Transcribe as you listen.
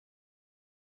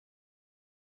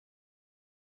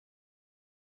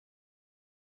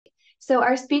So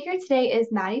our speaker today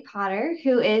is Maddie Potter,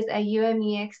 who is a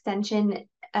UME Extension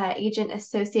Agent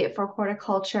Associate for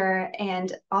Horticulture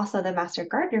and also the Master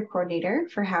Gardener Coordinator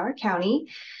for Howard County.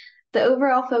 The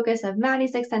overall focus of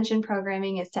Maddie's extension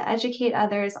programming is to educate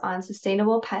others on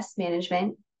sustainable pest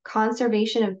management,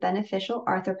 conservation of beneficial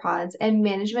arthropods, and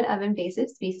management of invasive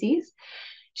species.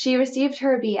 She received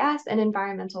her BS in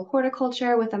environmental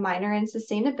horticulture with a minor in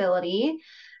sustainability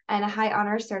and a high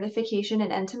honor certification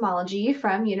in entomology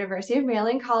from University of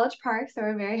Maryland College Park. So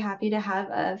we're very happy to have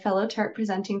a fellow Terp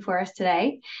presenting for us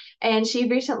today. And she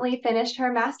recently finished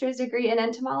her master's degree in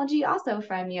entomology also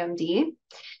from UMD.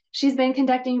 She's been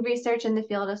conducting research in the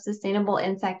field of sustainable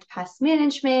insect pest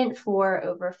management for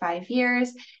over 5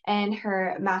 years, and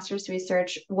her master's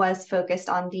research was focused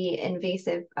on the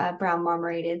invasive brown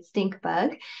marmorated stink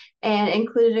bug and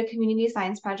included a community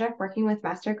science project working with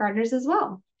master gardeners as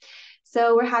well.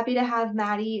 So we're happy to have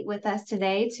Maddie with us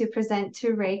today to present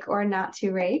to rake or not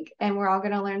to rake, and we're all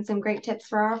going to learn some great tips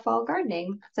for our fall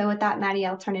gardening. So with that, Maddie,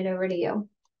 I'll turn it over to you.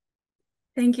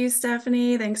 Thank you,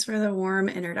 Stephanie. Thanks for the warm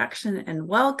introduction and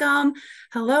welcome.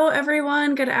 Hello,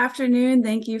 everyone. Good afternoon.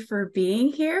 Thank you for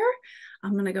being here.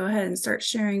 I'm going to go ahead and start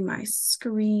sharing my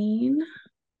screen.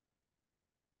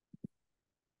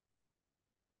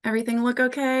 Everything look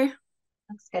okay?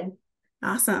 Looks good.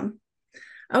 Awesome.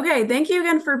 Okay, thank you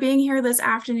again for being here this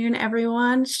afternoon,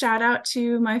 everyone. Shout out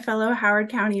to my fellow Howard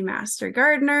County Master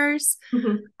Gardeners.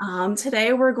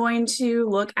 Today we're going to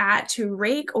look at to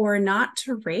rake or not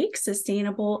to rake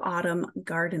sustainable autumn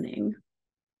gardening.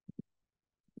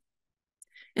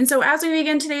 And so as we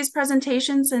begin today's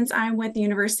presentation, since I'm with the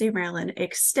University of Maryland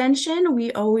Extension,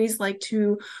 we always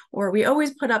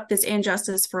put up this and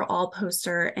justice for all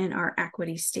poster in our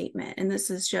equity statement. And this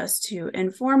is just to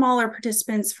inform all our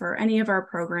participants for any of our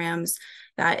programs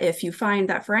that if you find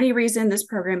that for any reason this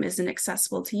program isn't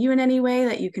accessible to you in any way,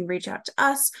 that you can reach out to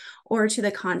us or to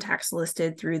the contacts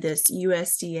listed through this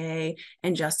USDA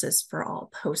and Justice for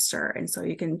All poster. And so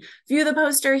you can view the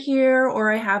poster here, or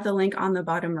I have the link on the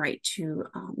bottom right to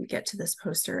get to this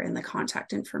poster and the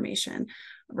contact information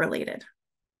related.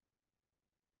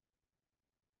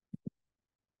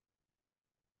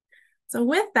 So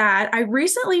with that, I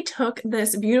recently took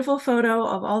this beautiful photo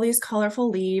of all these colorful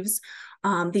leaves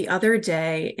the other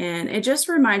day, and it just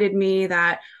reminded me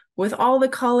that with all the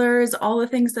colors, all the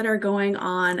things that are going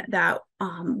on, that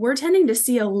we're tending to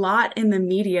see a lot in the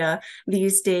media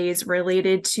these days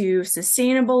related to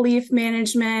sustainable leaf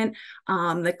management,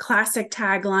 the classic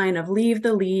tagline of leave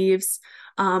the leaves.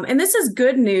 And this is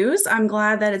good news. I'm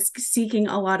glad that it's seeking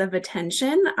a lot of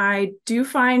attention. I do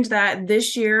find that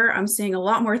this year I'm seeing a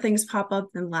lot more things pop up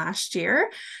than last year.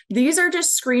 These are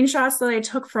just screenshots that I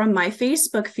took from my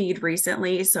Facebook feed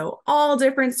recently. So all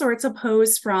different sorts of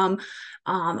posts from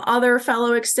other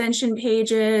fellow extension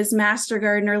pages, master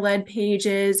gardener led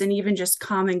pages, and even just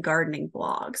common gardening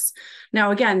blogs.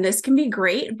 Now, again, this can be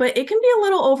great, but it can be a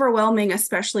little overwhelming,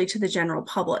 especially to the general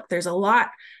public. There's a lot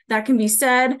that can be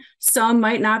said. Some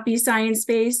might not be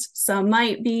science-based, some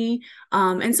might be.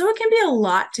 And so it can be a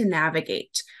lot to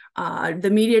navigate. The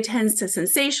media tends to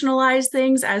sensationalize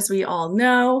things, as we all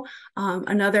know.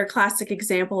 Another classic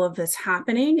example of this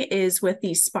happening is with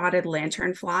the spotted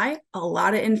lanternfly. A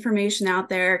lot of information out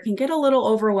there can get a little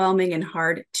overwhelming and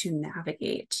hard to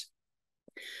navigate.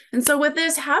 And so with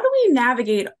this, how do we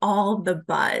navigate all the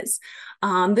buzz?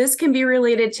 This can be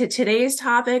related to today's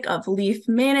topic of leaf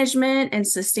management and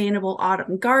sustainable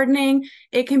autumn gardening.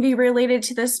 It can be related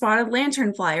to the spotted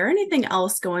lanternfly or anything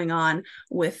else going on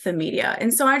with the media.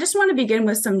 And so I just want to begin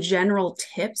with some general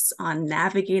tips on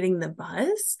navigating the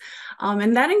buzz.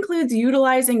 And that includes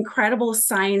utilizing credible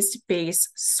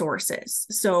science-based sources.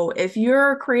 So if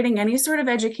you're creating any sort of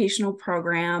educational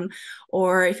program,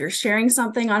 or if you're sharing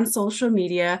something on social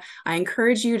media, I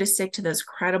encourage you to stick to those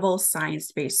credible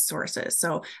science-based sources.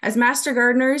 So as master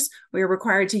gardeners, we are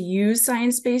required to use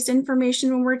science-based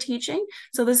information when we're teaching.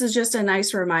 So this is just a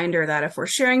nice reminder that if we're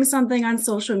sharing something on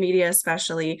social media,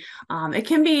 especially, it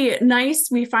can be nice.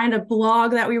 We find a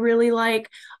blog that we really like,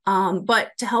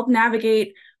 but to help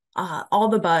navigate all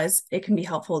the buzz, it can be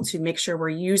helpful to make sure we're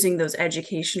using those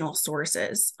educational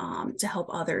sources to help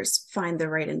others find the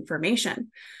right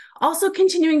information. Also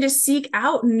continuing to seek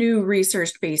out new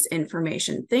research-based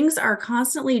information. Things are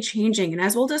constantly changing. And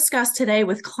as we'll discuss today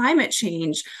with climate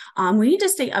change, we need to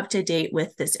stay up to date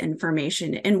with this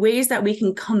information in ways that we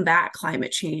can combat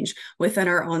climate change within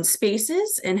our own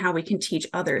spaces and how we can teach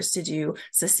others to do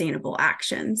sustainable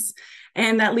actions.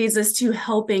 And that leads us to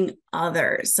helping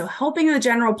others. So helping the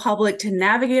general public to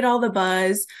navigate all the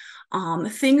buzz.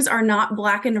 Things are not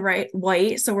black and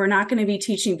white, so we're not going to be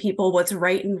teaching people what's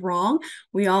right and wrong.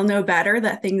 We all know better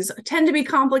that things tend to be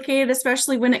complicated,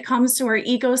 especially when it comes to our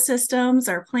ecosystems,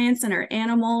 our plants and our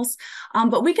animals.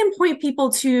 But we can point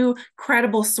people to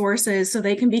credible sources so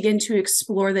they can begin to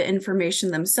explore the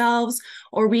information themselves,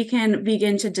 or we can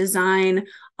begin to design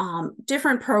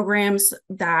different programs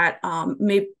that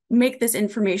may make this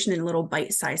information in little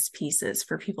bite-sized pieces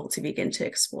for people to begin to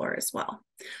explore as well.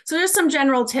 So just some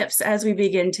general tips as we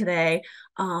begin today,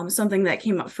 something that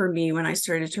came up for me when I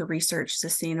started to research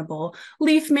sustainable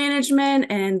leaf management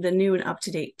and the new and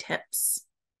up-to-date tips.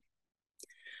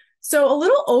 So a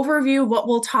little overview of what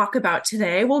we'll talk about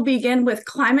today. We'll begin with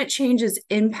climate change's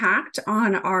impact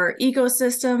on our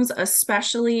ecosystems,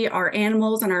 especially our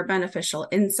animals and our beneficial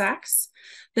insects.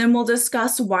 Then we'll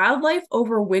discuss wildlife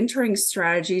overwintering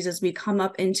strategies as we come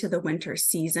up into the winter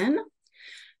season.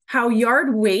 How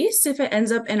yard waste, if it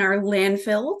ends up in our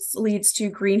landfills, leads to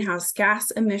greenhouse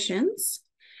gas emissions.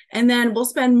 And then we'll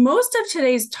spend most of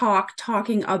today's talk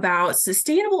talking about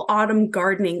sustainable autumn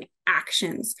gardening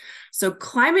actions. So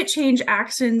climate change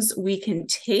actions we can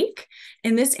take.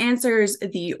 And this answers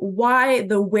the why,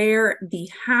 the where, the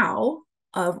how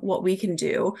of what we can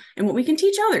do and what we can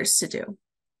teach others to do.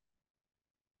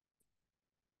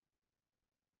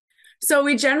 So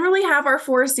we generally have our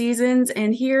 4 seasons,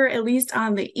 and here, at least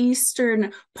on the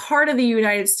eastern part of the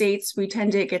United States, we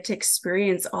tend to get to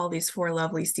experience all these 4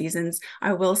 lovely seasons.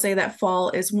 I will say that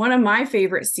fall is one of my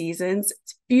favorite seasons.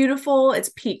 It's beautiful. It's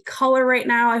peak color right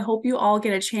now. I hope you all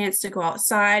get a chance to go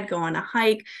outside, go on a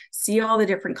hike, see all the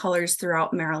different colors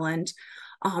throughout Maryland.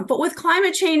 But with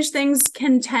climate change, things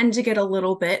can tend to get a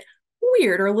little bit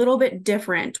weird or a little bit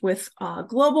different. With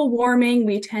global warming,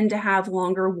 we tend to have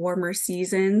longer, warmer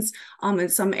seasons, in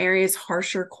some areas,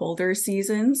 harsher, colder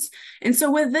seasons. And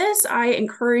so with this, I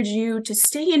encourage you to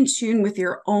stay in tune with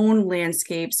your own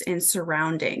landscapes and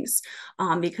surroundings,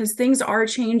 because things are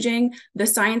changing. The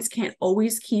science can't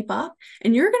always keep up,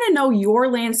 and you're going to know your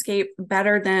landscape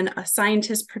better than a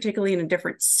scientist, particularly in a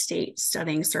different state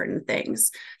studying certain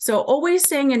things. So always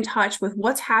staying in touch with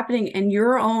what's happening in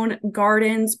your own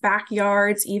gardens, backyards,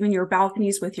 even your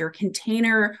balconies with your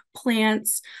container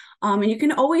plants. And you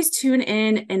can always tune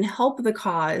in and help the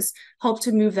cause, help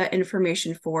to move that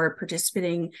information forward,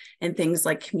 participating in things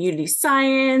like community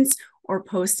science or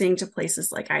posting to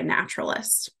places like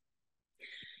iNaturalist.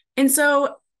 And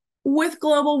so with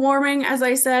global warming, as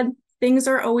I said, things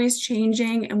are always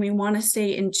changing, and we want to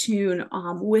stay in tune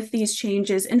with these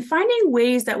changes and finding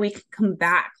ways that we can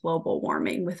combat global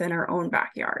warming within our own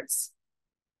backyards.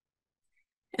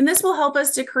 And this will help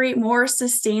us to create more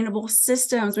sustainable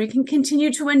systems. We can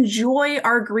continue to enjoy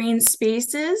our green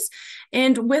spaces.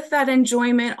 And with that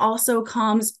enjoyment also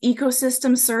comes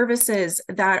ecosystem services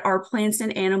that our plants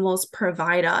and animals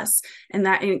provide us. And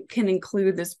that can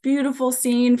include this beautiful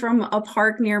scene from a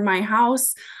park near my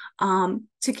house.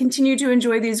 To continue to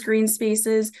enjoy these green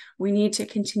spaces, we need to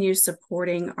continue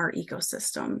supporting our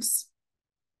ecosystems.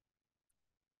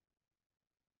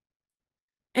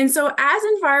 And so as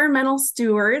environmental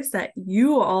stewards that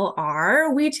you all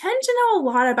are, we tend to know a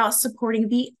lot about supporting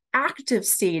the active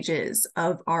stages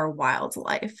of our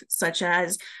wildlife, such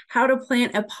as how to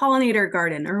plant a pollinator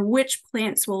garden or which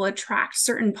plants will attract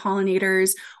certain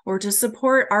pollinators or to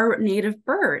support our native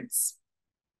birds.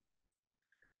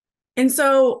 And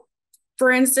so,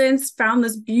 for instance, found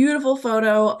this beautiful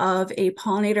photo of a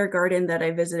pollinator garden that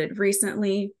I visited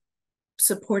recently,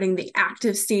 supporting the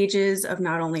active stages of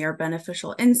not only our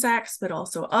beneficial insects, but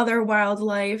also other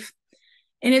wildlife.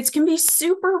 And it can be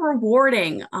super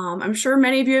rewarding. I'm sure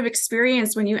many of you have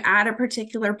experienced when you add a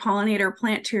particular pollinator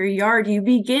plant to your yard, you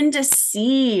begin to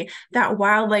see that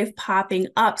wildlife popping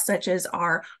up, such as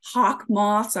our hawk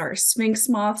moths, our sphinx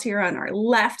moths here on our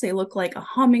left. They look like a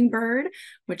hummingbird,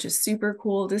 which is super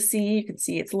cool to see. You can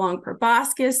see its long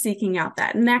proboscis seeking out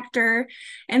that nectar.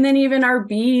 And then even our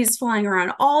bees flying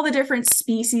around, all the different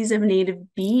species of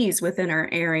native bees within our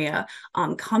area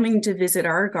coming to visit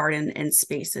our garden and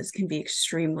spaces can be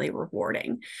extremely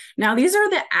rewarding. Now, these are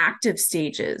the active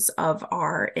stages of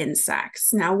our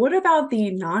insects. Now, what about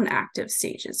the non-active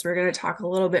stages? We're going to talk a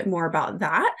little bit more about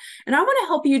that. And I want to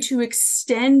help you to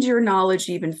extend your knowledge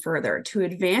even further, to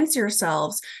advance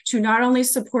yourselves to not only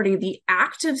supporting the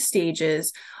active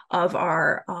stages of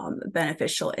our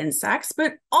beneficial insects,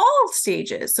 but all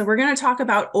stages. So we're going to talk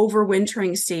about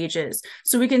overwintering stages.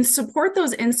 So we can support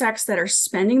those insects that are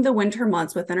spending the winter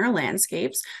months within our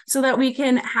landscapes so that we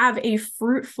can have a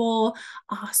fruitful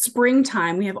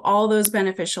springtime. We have all those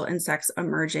beneficial insects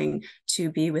emerging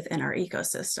to be within our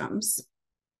ecosystems.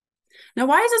 Now,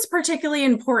 why is this particularly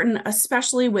important,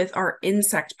 especially with our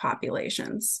insect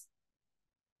populations?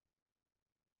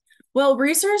 Well,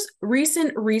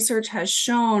 recent research has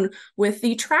shown with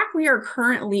the track we are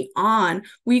currently on,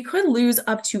 we could lose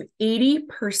up to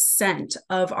 80%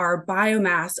 of our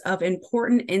biomass of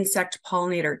important insect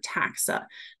pollinator taxa.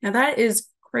 Now, that is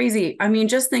crazy. I mean,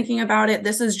 just thinking about it,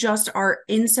 this is just our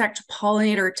insect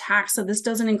pollinator taxa. This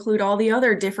doesn't include all the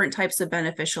other different types of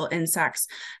beneficial insects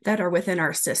that are within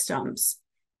our systems.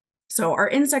 So our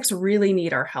insects really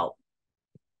need our help.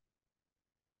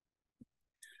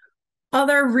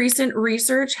 Other recent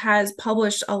research has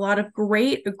published a lot of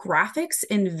great graphics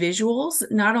and visuals,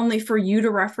 not only for you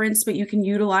to reference, but you can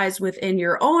utilize within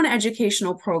your own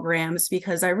educational programs,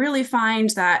 because I really find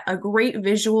that a great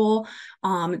visual,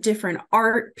 different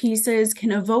art pieces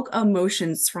can evoke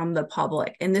emotions from the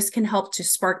public. And this can help to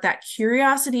spark that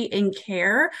curiosity and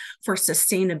care for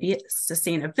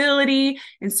sustainability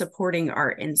and supporting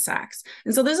our insects.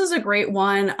 And so this is a great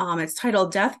one. It's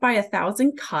titled Death by a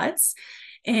Thousand Cuts.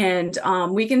 And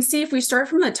we can see if we start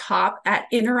from the top at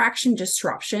interaction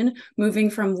disruption, moving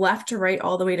from left to right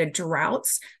all the way to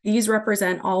droughts. These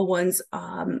represent all ones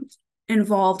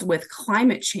involved with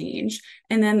climate change.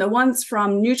 And then the ones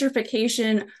from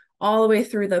eutrophication all the way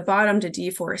through the bottom to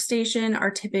deforestation are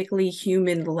typically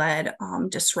human-led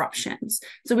disruptions.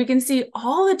 So we can see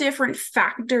all the different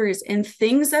factors and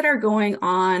things that are going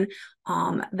on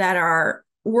that are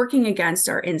working against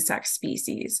our insect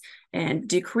species and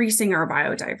decreasing our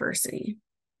biodiversity.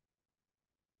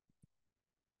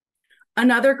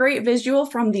 Another great visual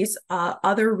from these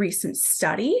other recent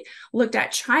study looked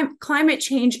at climate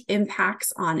change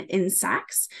impacts on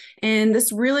insects. And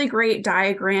this really great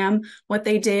diagram, what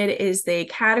they did is they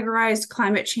categorized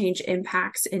climate change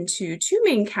impacts into two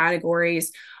main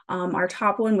categories. Our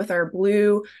top one with our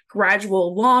blue,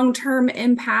 gradual long-term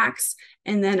impacts,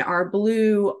 and then our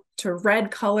blue to red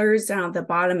colors down at the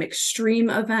bottom, extreme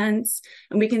events.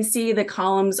 And we can see the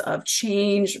columns of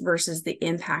change versus the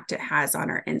impact it has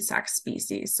on our insect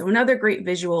species. So another great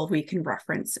visual we can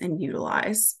reference and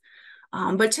utilize.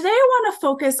 But today I want to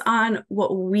focus on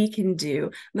what we can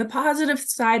do, the positive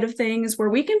side of things, where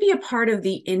we can be a part of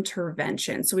the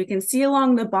intervention. So we can see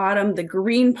along the bottom, the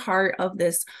green part of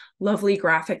this lovely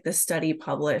graphic the study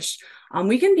published.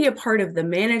 We can be a part of the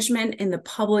management and the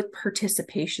public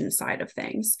participation side of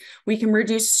things. We can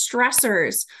reduce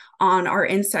stressors on our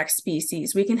insect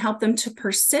species. We can help them to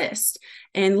persist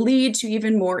and lead to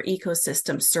even more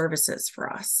ecosystem services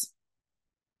for us.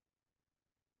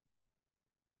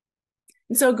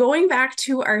 So going back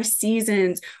to our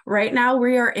seasons, right now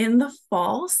we are in the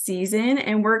fall season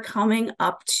and we're coming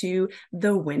up to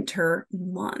the winter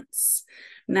months.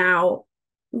 Now,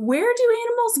 where do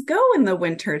animals go in the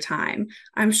winter time?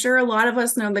 I'm sure a lot of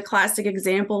us know the classic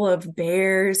example of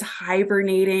bears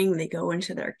hibernating. They go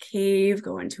into their cave,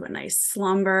 go into a nice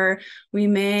slumber. We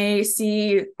may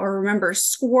see or remember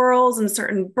squirrels and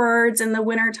certain birds in the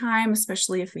winter time,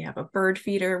 especially if we have a bird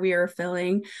feeder we are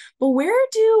filling. But where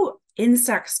do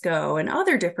insects go and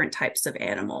other different types of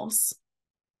animals?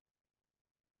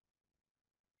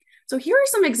 So here are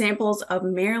some examples of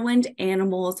Maryland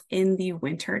animals in the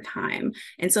winter time.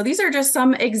 And so these are just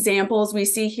some examples we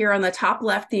see here on the top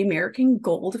left, the American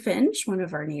goldfinch, one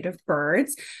of our native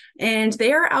birds. And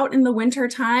they are out in the winter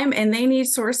time and they need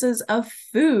sources of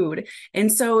food. And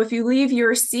so if you leave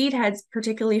your seed heads,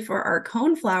 particularly for our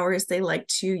coneflowers, they like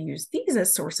to use these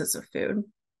as sources of food.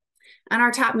 On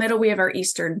our top middle, we have our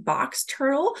eastern box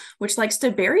turtle, which likes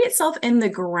to bury itself in the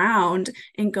ground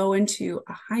and go into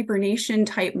a hibernation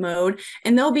type mode.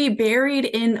 And they'll be buried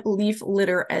in leaf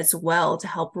litter as well to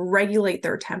help regulate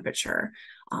their temperature,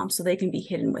 so they can be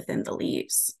hidden within the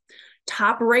leaves.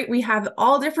 Top right, we have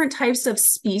all different types of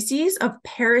species of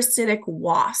parasitic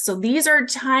wasps. So these are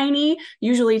tiny,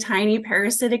 usually tiny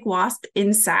parasitic wasp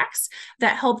insects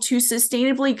that help to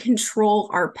sustainably control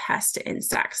our pest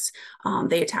insects.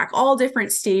 They attack all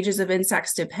different stages of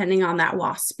insects depending on that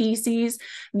wasp species.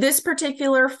 This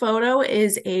particular photo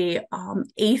is a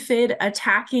aphid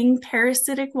attacking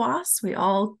parasitic wasp. We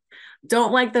all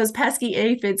don't like those pesky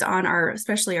aphids on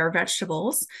especially our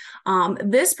vegetables.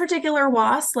 This particular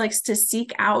wasp likes to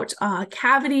seek out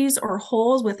cavities or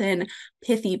holes within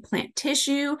pithy plant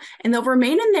tissue, and they'll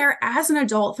remain in there as an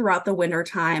adult throughout the winter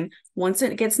time. Once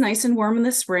it gets nice and warm in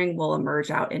the spring, we'll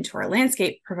emerge out into our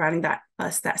landscape, providing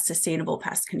us that sustainable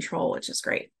pest control, which is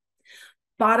great.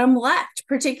 Bottom left,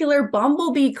 particular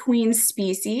bumblebee queen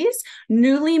species,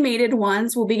 newly mated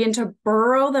ones will begin to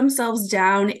burrow themselves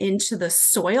down into the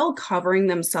soil, covering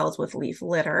themselves with leaf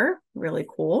litter. Really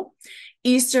cool.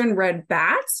 Eastern red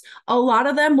bats, a lot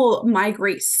of them will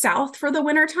migrate south for the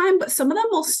wintertime, but some of them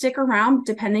will stick around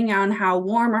depending on how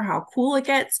warm or how cool it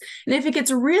gets. And if it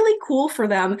gets really cool for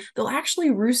them, they'll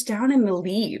actually roost down in the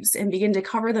leaves and begin to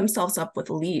cover themselves up with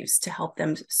leaves to help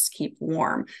them keep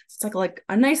warm. It's like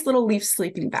a nice little leaf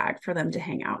sleeping bag for them to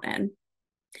hang out in.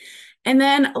 And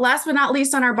then last but not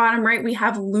least, on our bottom right, we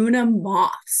have Luna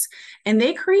moths, and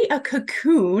they create a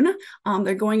cocoon.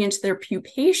 They're going into their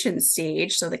pupation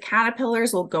stage. So the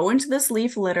caterpillars will go into this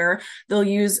leaf litter. They'll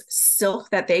use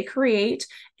silk that they create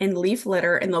and leaf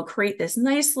litter, and they'll create this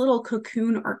nice little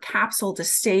cocoon or capsule to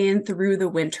stay in through the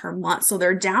winter months. So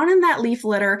they're down in that leaf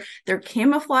litter. They're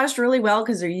camouflaged really well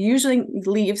because they're using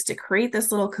leaves to create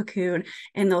this little cocoon,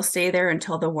 and they'll stay there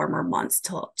until the warmer months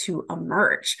to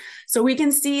emerge. So we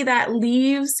can see that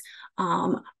leaves,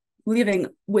 living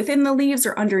within the leaves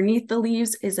or underneath the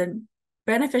leaves is a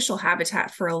beneficial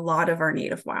habitat for a lot of our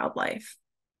native wildlife.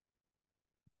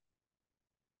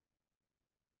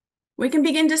 We can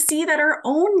begin to see that our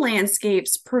own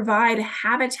landscapes provide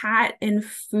habitat and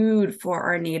food for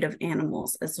our native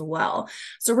animals as well.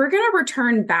 So we're going to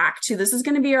return back to, this is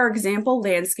going to be our example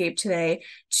landscape today,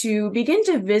 to begin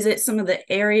to visit some of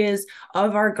the areas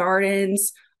of our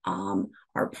gardens,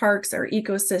 our parks, our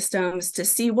ecosystems, to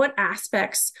see what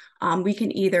aspects we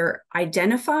can either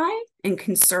identify and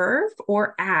conserve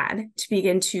or add to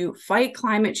begin to fight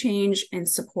climate change and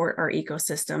support our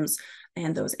ecosystems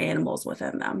and those animals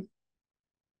within them.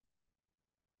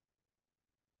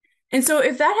 And so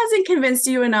if that hasn't convinced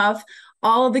you enough,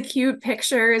 all of the cute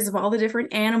pictures of all the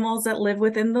different animals that live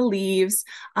within the leaves,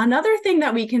 another thing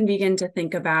that we can begin to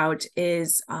think about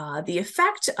is the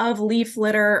effect of leaf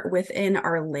litter within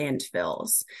our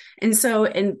landfills. And so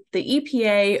the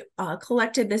EPA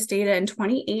collected this data in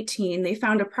 2018. They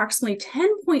found approximately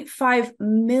 10.5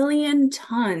 million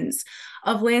tons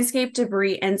of landscape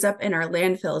debris ends up in our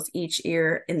landfills each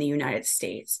year in the United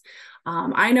States.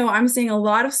 I know I'm seeing a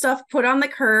lot of stuff put on the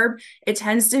curb. It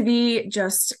tends to be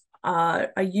just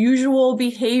a usual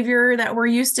behavior that we're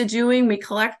used to doing. We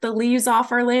collect the leaves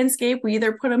off our landscape. We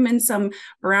either put them in some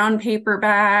brown paper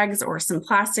bags or some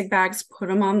plastic bags, put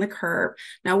them on the curb.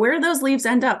 Now, where do those leaves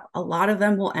end up? A lot of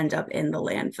them will end up in the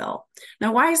landfill.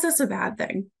 Now, why is this a bad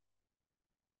thing?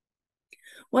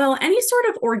 Well, any sort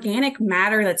of organic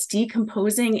matter that's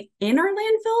decomposing in our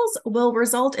landfills will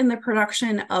result in the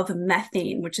production of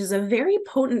methane, which is a very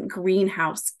potent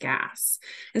greenhouse gas.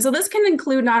 And so this can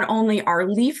include not only our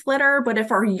leaf litter, but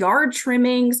if our yard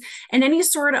trimmings and any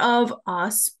sort of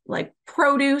like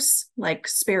produce, like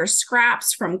spare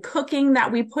scraps from cooking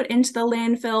that we put into the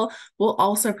landfill will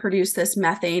also produce this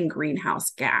methane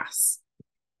greenhouse gas.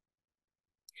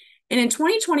 And in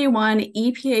 2021,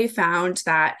 EPA found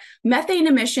that methane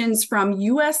emissions from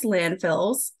US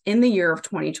landfills in the year of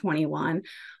 2021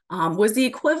 was the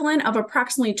equivalent of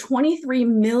approximately 23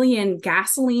 million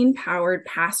gasoline-powered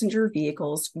passenger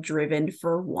vehicles driven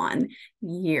for 1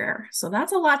 year. So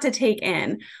that's a lot to take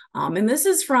in. And this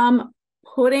is from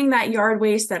putting that yard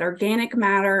waste, that organic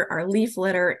matter, our leaf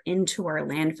litter into our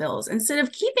landfills, instead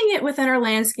of keeping it within our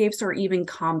landscapes or even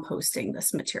composting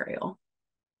this material.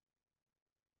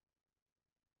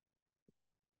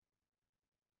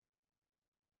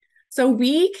 So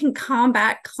we can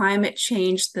combat climate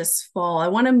change this fall. I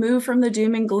want to move from the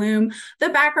doom and gloom, the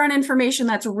background information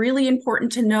that's really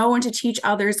important to know and to teach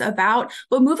others about,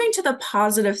 but moving to the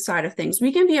positive side of things.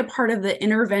 We can be a part of the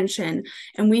intervention,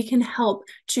 and we can help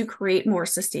to create more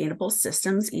sustainable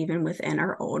systems even within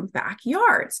our own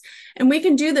backyards. And we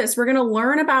can do this. We're going to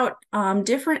learn about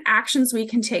different actions we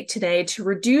can take today to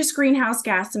reduce greenhouse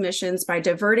gas emissions by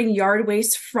diverting yard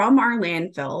waste from our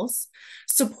landfills,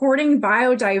 supporting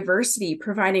biodiversity,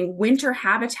 providing winter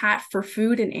habitat for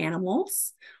food and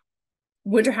animals,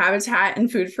 winter habitat and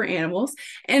food for animals,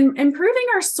 and improving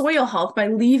our soil health by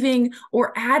leaving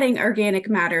or adding organic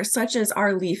matter such as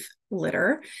our leaf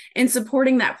litter, and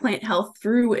supporting that plant health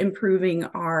through improving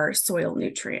our soil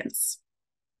nutrients.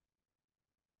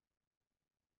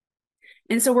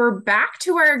 And so we're back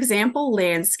to our example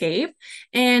landscape,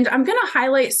 and I'm going to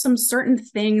highlight some certain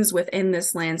things within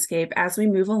this landscape as we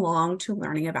move along to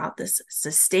learning about this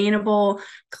sustainable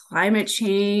climate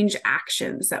change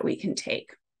actions that we can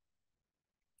take.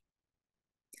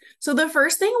 So the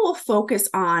first thing we'll focus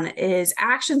on is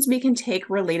actions we can take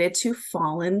related to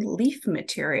fallen leaf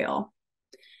material.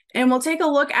 And we'll take a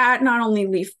look at not only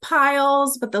leaf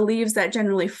piles, but the leaves that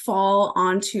generally fall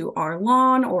onto our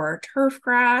lawn or our turf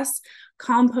grass,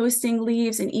 composting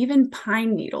leaves, and even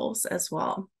pine needles as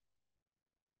well.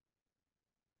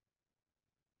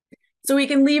 So we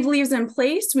can leave leaves in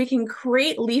place, we can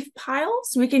create leaf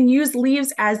piles, we can use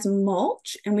leaves as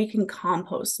mulch, and we can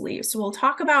compost leaves. So we'll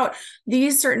talk about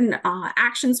these certain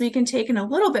actions we can take in a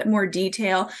little bit more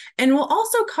detail. And we'll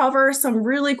also cover some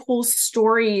really cool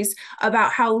stories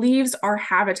about how leaves are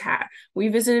habitat. We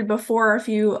visited before a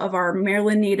few of our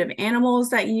Maryland native animals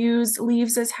that use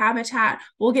leaves as habitat.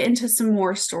 We'll get into some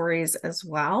more stories as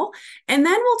well. And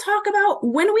then we'll talk about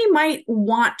when we might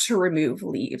want to remove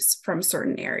leaves from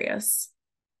certain areas.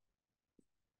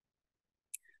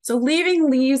 So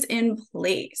leaving leaves in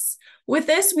place. With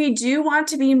this, we do want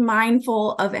to be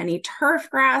mindful of any turf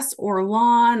grass or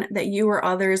lawn that you or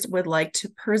others would like to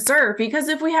preserve, because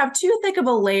if we have too thick of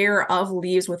a layer of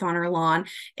leaves within our lawn,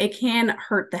 it can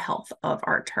hurt the health of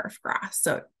our turf grass.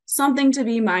 So something to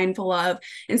be mindful of.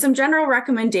 And some general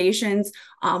recommendations,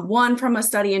 one from a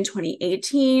study in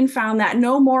 2018 found that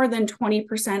no more than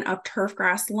 20% of turf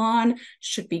grass lawn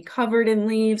should be covered in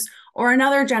leaves, or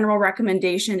another general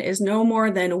recommendation is no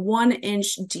more than 1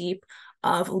 inch deep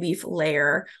of leaf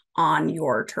layer on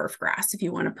your turf grass if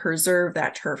you want to preserve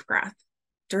that turf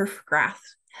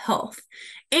grass health.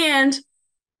 And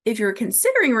if you're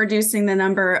considering reducing the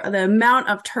amount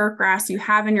of turf grass you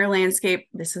have in your landscape,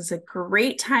 this is a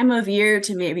great time of year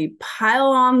to maybe pile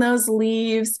on those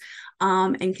leaves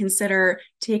and consider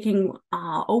taking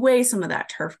away some of that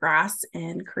turf grass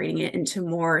and creating it into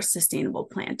more sustainable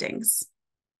plantings.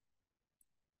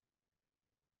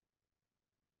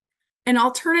 An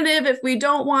alternative, if we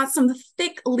don't want some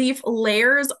thick leaf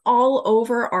layers all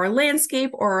over our landscape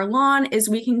or our lawn, is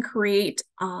we can create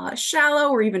shallow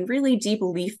or even really deep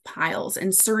leaf piles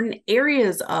in certain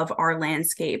areas of our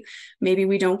landscape. Maybe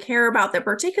we don't care about the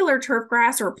particular turf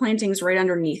grass or plantings right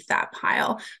underneath that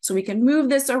pile. So we can move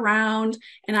this around,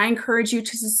 and I encourage you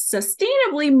to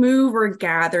sustainably move or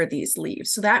gather these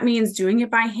leaves. So that means doing it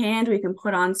by hand. We can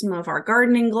put on some of our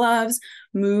gardening gloves,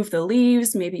 move the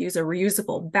leaves, maybe use a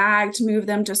reusable bag to move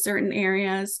them to certain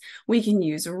areas. We can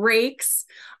use rakes,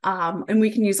 and we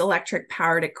can use electric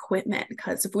powered equipment,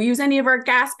 because if we use any of our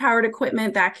gas powered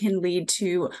equipment, that can lead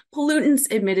to pollutants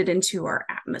emitted into our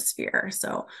atmosphere.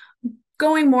 So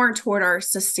going more toward our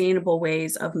sustainable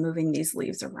ways of moving these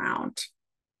leaves around.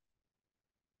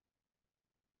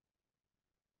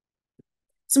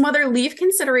 Some other leaf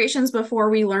considerations before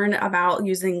we learn about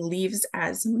using leaves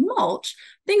as mulch.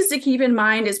 Things to keep in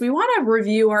mind is we want to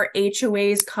review our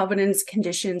HOAs, covenants,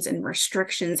 conditions, and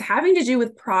restrictions having to do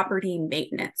with property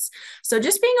maintenance. So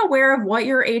just being aware of what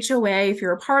your HOA, if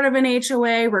you're a part of an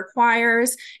HOA,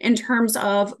 requires in terms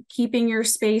of keeping your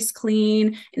space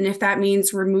clean, and if that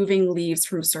means removing leaves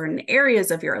from certain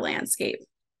areas of your landscape.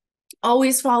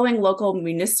 Always following local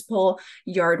municipal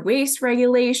yard waste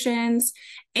regulations.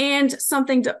 And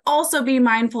something to also be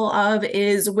mindful of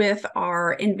is with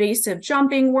our invasive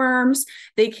jumping worms,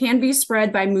 they can be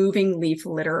spread by moving leaf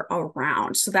litter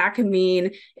around. So that can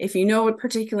mean if you know a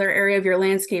particular area of your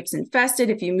landscape's infested,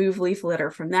 if you move leaf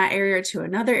litter from that area to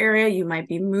another area, you might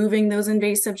be moving those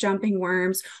invasive jumping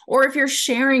worms. Or if you're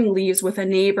sharing leaves with a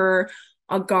neighbor,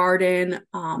 a garden,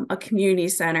 a community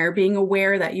center, being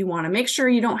aware that you want to make sure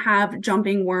you don't have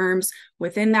jumping worms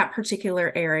within that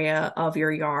particular area of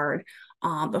your yard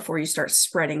before you start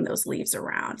spreading those leaves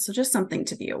around. So just something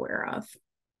to be aware of.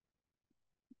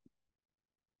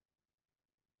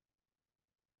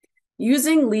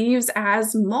 Using leaves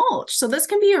as mulch. So this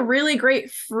can be a really great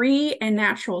free and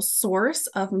natural source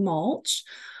of mulch.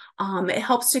 It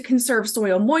helps to conserve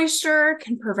soil moisture,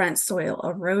 can prevent soil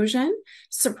erosion,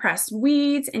 suppress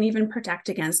weeds, and even protect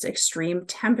against extreme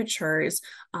temperatures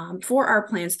for our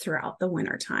plants throughout the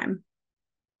wintertime.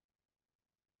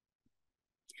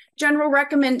 General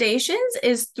recommendations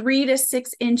is 3 to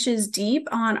 6 inches deep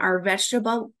on our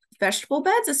vegetable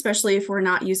beds, especially if we're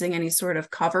not using any sort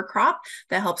of cover crop.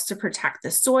 That helps to protect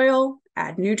the soil,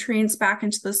 add nutrients back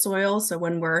into the soil. So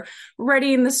when we're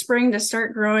ready in the spring to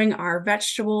start growing our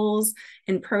vegetables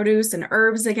and produce and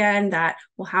herbs again, that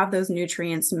will have those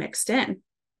nutrients mixed in.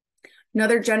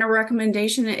 Another general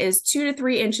recommendation is 2 to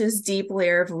 3 inches deep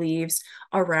layer of leaves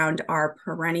around our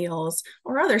perennials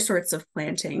or other sorts of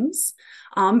plantings.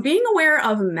 Being aware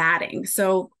of matting.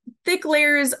 So thick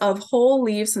layers of whole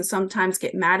leaves can sometimes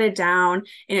get matted down,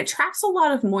 and it traps a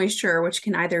lot of moisture, which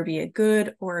can either be a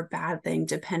good or a bad thing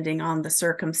depending on the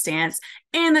circumstance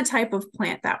and the type of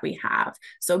plant that we have.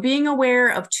 So being aware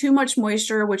of too much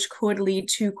moisture, which could lead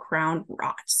to crown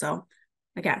rot. So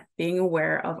again, being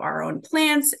aware of our own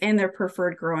plants and their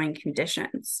preferred growing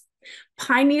conditions.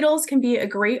 Pine needles can be a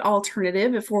great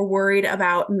alternative if we're worried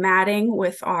about matting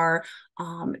with our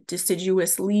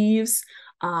deciduous leaves.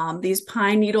 These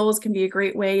pine needles can be a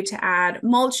great way to add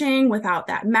mulching without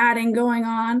that matting going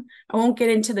on. I won't get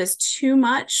into this too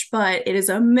much, but it is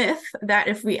a myth that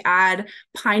if we add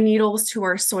pine needles to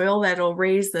our soil, that'll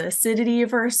raise the acidity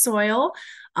of our soil.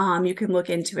 You can look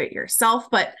into it yourself,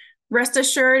 but rest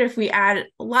assured, if we add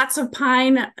lots of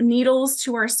pine needles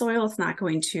to our soil, it's not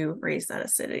going to raise that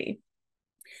acidity.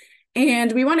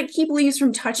 And we want to keep leaves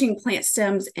from touching plant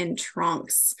stems and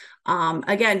trunks.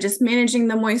 Again, just managing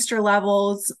the moisture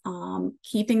levels,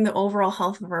 keeping the overall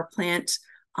health of our plant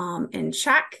in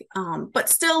check. But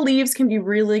still, leaves can be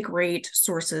really great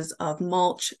sources of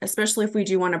mulch, especially if we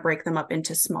do want to break them up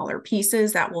into smaller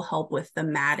pieces. That will help with the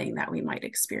matting that we might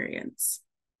experience.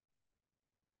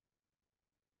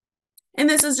 And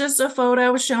this is just a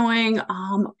photo showing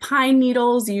pine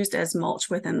needles used as mulch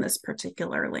within this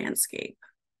particular landscape.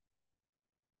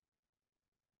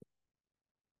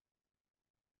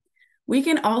 We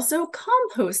can also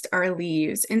compost our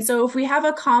leaves. And so if we have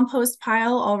a compost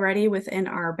pile already within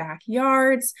our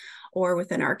backyards or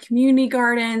within our community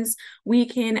gardens, we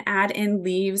can add in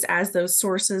leaves as those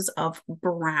sources of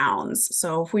browns.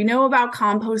 So if we know about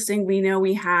composting, we know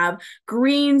we have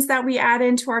greens that we add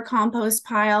into our compost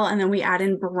pile, and then we add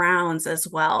in browns as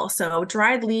well. So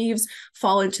dried leaves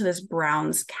fall into this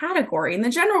browns category. And the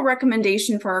general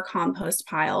recommendation for our compost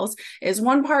piles is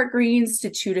 1 part greens to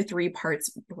 2 to 3 parts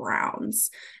browns.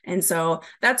 And so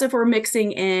that's if we're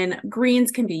mixing in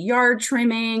greens, can be yard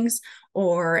trimmings,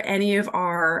 or any of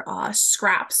our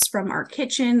scraps from our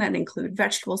kitchen that include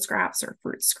vegetable scraps or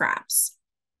fruit scraps.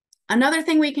 Another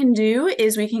thing we can do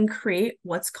is we can create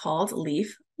what's called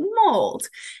leaf mold.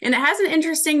 And it has an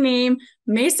interesting name,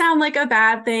 may sound like a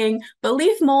bad thing, but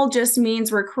leaf mold just means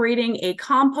we're creating a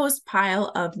compost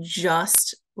pile of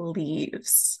just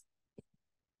leaves.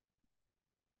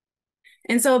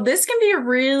 And so this can be a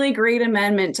really great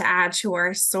amendment to add to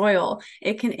our soil.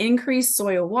 It can increase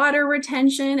soil water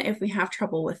retention if we have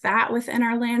trouble with that within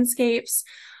our landscapes.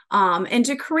 And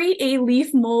to create a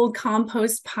leaf mold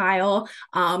compost pile,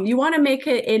 you want to make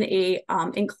it in a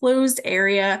enclosed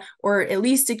area, or at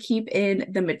least to keep in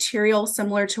the material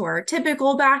similar to our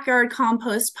typical backyard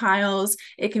compost piles.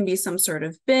 It can be some sort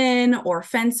of bin or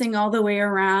fencing all the way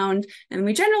around. And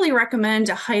we generally recommend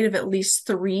a height of at least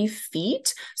 3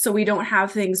 feet so we don't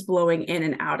have things blowing in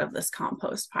and out of this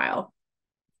compost pile.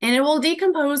 And it will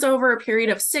decompose over a period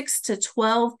of 6 to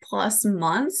 12 plus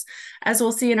months. As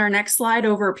we'll see in our next slide,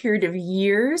 over a period of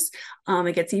years,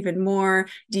 it gets even more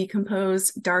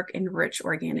decomposed, dark and rich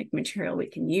organic material we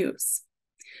can use.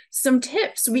 Some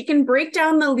tips: we can break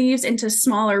down the leaves into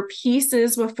smaller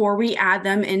pieces before we add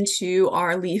them into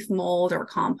our leaf mold or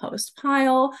compost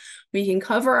pile. We can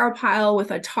cover our pile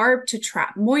with a tarp to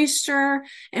trap moisture,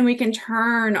 and we can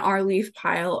turn our leaf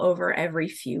pile over every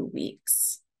few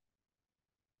weeks.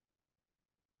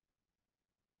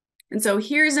 And so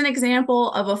here's an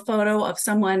example of a photo of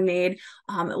someone made,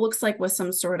 it looks like with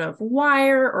some sort of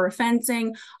wire or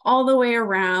fencing all the way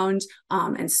around,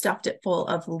 and stuffed it full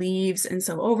of leaves. And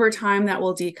so over time that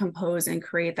will decompose and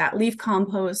create that leaf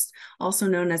compost, also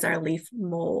known as our leaf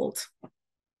mold.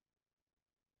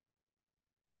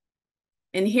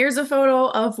 And here's a photo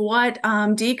of what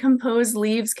decomposed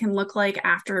leaves can look like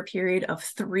after a period of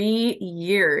 3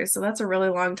 years. So that's a really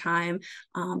long time,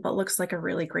 but looks like a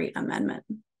really great amendment.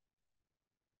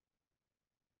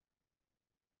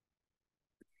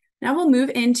 Now we'll move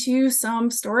into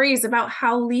some stories about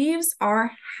how leaves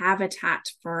are habitat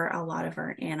for a lot of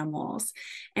our animals.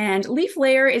 And leaf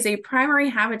layer is a primary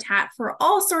habitat for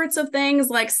all sorts of things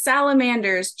like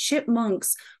salamanders,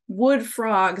 chipmunks, wood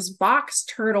frogs, box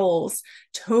turtles,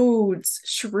 toads,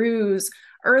 shrews,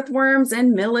 earthworms,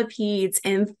 and millipedes,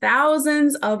 and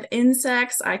thousands of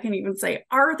insects, I can even say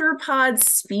arthropod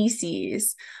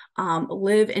species,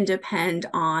 live and depend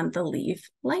on the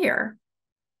leaf layer.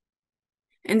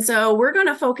 And so we're going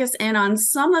to focus in on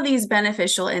some of these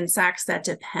beneficial insects that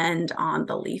depend on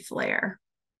the leaf layer.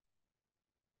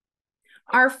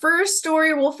 Our first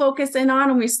story we'll focus in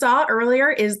on, and we saw earlier,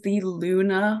 is the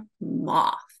Luna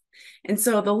moth. And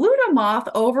so the Luna moth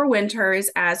overwinters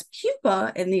as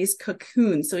pupa in these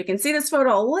cocoons. So we can see this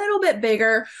photo a little bit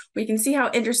bigger. We can see how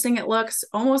interesting it looks.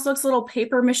 Almost looks a little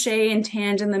paper mache and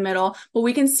tanned in the middle, but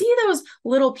we can see those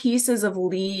little pieces of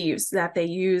leaves that they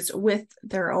used with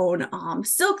their own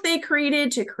silk they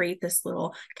created to create this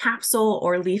little capsule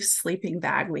or leaf sleeping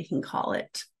bag, we can call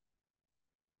it.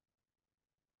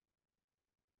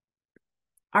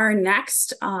 Our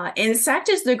next insect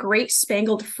is the great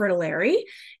spangled fritillary.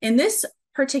 And this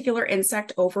particular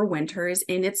insect overwinters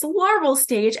in its larval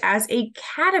stage as a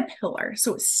caterpillar.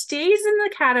 So it stays in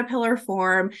the caterpillar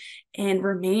form and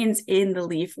remains in the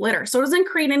leaf litter. So it doesn't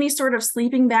create any sort of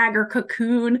sleeping bag or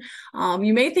cocoon.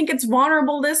 You may think it's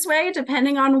vulnerable this way,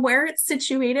 depending on where it's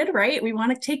situated, right? We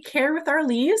want to take care with our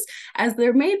leaves, as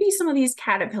there may be some of these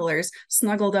caterpillars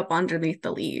snuggled up underneath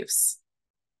the leaves.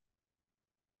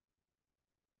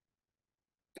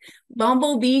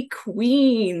 Bumblebee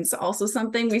queens, also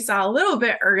something we saw a little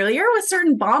bit earlier with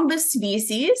certain bombus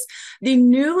species. The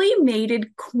newly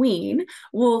mated queen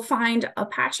will find a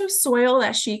patch of soil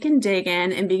that she can dig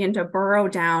in and begin to burrow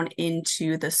down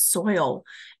into the soil.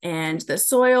 And the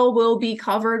soil will be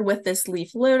covered with this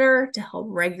leaf litter to help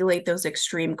regulate those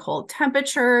extreme cold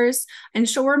temperatures, and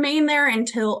she'll remain there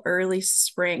until early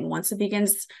spring. Once it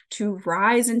begins to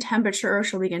rise in temperature,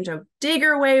 she'll begin to dig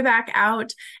her way back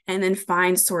out and then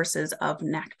find sources of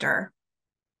nectar.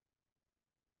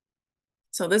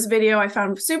 So this video I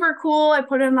found super cool. I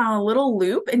put it on a little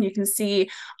loop, and you can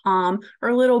see her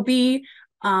little bee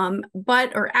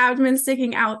butt or abdomen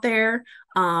sticking out there.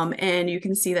 And you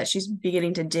can see that she's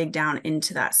beginning to dig down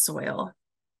into that soil.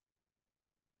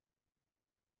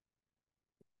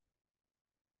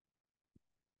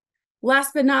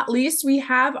 Last but not least, we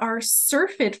have our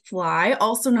syrphid fly,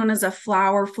 also known as a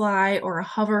flower fly or a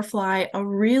hoverfly, a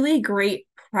really great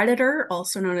predator,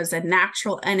 also known as a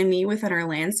natural enemy within our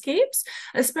landscapes,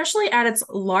 especially at its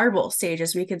larval stage,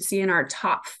 as we can see in our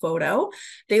top photo.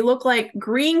 They look like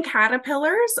green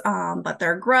caterpillars, but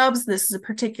they're grubs. This is a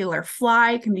particular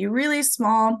fly, it can be really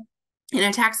small, and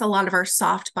attacks a lot of our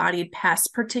soft-bodied pests,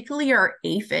 particularly our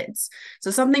aphids.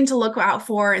 So something to look out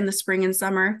for in the spring and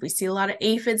summer. If we see a lot of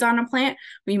aphids on a plant,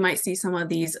 we might see some of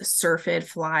these syrphid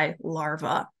fly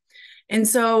larvae. And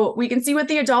so we can see what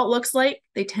the adult looks like.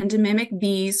 They tend to mimic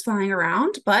bees flying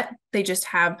around, but they just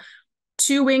have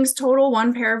 2 wings total,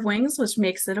 1 pair of wings, which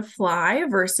makes it a fly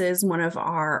versus one of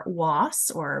our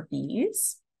wasps or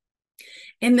bees.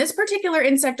 And this particular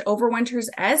insect overwinters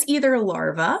as either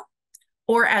larva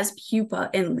or as pupa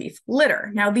in leaf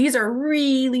litter. Now, these are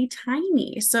really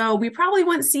tiny, so we probably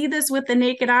wouldn't see this with the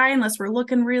naked eye unless we're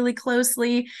looking really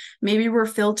closely. Maybe we're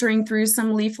filtering through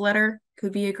some leaf litter.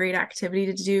 Could be a great activity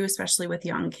to do, especially with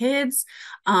young kids.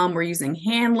 We're using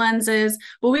hand lenses,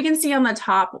 but we can see on the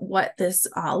top what this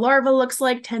larva looks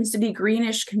like. Tends to be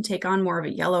greenish, can take on more of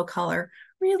a yellow color,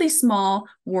 really small,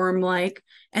 worm-like.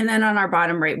 And then on our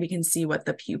bottom right, we can see what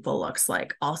the pupa looks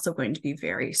like, also going to be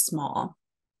very small.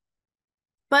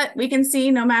 But we can see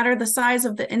no matter the size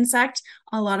of the insect,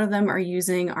 a lot of them are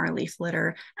using our leaf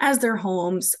litter as their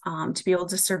homes to be able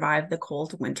to survive the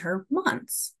cold winter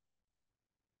months.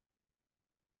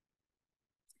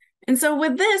 And so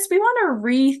with this, we want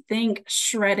to rethink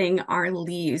shredding our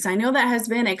leaves. I know that has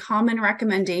been a common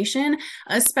recommendation,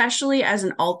 especially as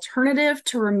an alternative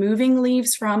to removing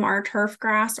leaves from our turf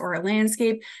grass or our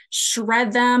landscape.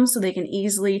 Shred them so they can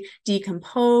easily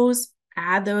decompose,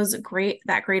 add that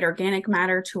great organic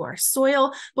matter to our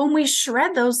soil. But when we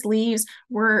shred those leaves,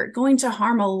 we're going to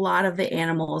harm a lot of the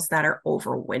animals that are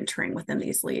overwintering within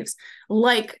these leaves,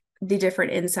 like the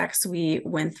different insects we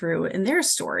went through in their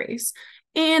stories.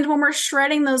 And when we're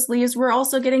shredding those leaves, we're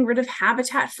also getting rid of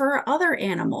habitat for other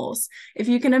animals. If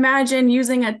you can imagine,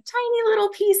 using a tiny little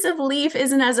piece of leaf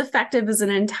isn't as effective as an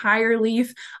entire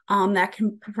leaf that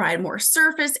can provide more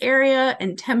surface area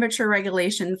and temperature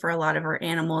regulation for a lot of our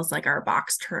animals, like our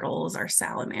box turtles, our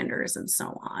salamanders, and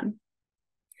so on.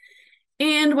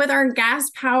 And with our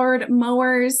gas-powered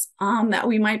mowers that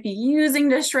we might be using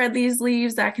to shred these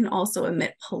leaves, that can also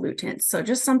emit pollutants. So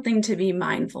just something to be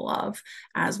mindful of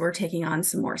as we're taking on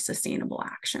some more sustainable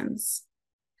actions.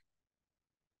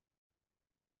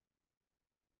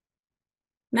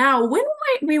 Now, when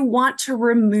might we want to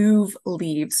remove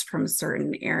leaves from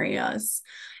certain areas?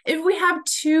 If we have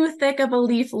too thick of a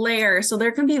leaf layer, so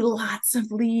there can be lots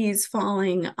of leaves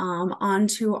falling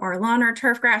onto our lawn or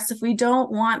turf grass. If we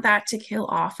don't want that to kill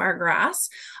off our grass,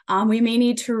 we may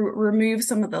need to remove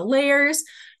some of the layers,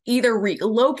 either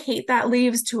relocate that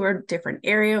leaves to a different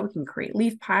area. We can create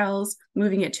leaf piles,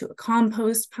 moving it to a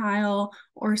compost pile,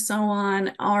 or so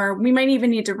on. Or we might even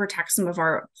need to protect some of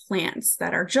our plants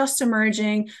that are just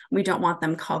emerging. We don't want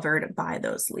them covered by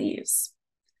those leaves.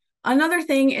 Another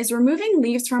thing is removing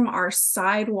leaves from our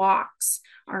sidewalks,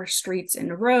 our streets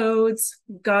and roads,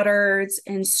 gutters,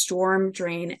 and storm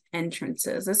drain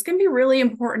entrances. This can be really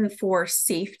important for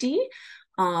safety.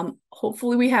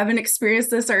 Hopefully we haven't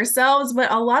experienced this ourselves,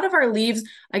 but a lot of our leaves,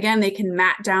 again, they can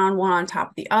mat down one on top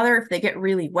of the other. If they get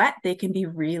really wet, they can be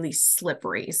really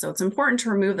slippery. So it's important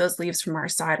to remove those leaves from our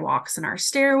sidewalks and our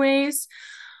stairways.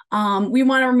 We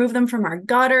want to remove them from our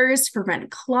gutters to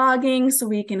prevent clogging so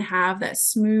we can have that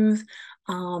smooth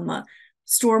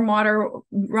stormwater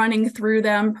running through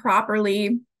them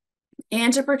properly,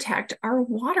 and to protect our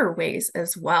waterways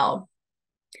as well.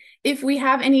 If we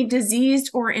have any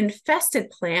diseased or infested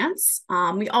plants,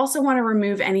 we also want to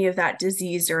remove any of that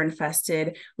diseased or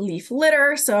infested leaf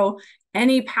litter. So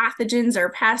any pathogens or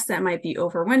pests that might be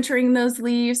overwintering those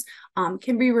leaves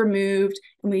can be removed,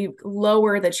 and we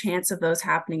lower the chance of those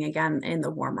happening again in the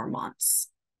warmer months.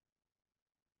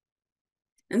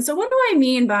 And so what do I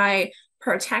mean by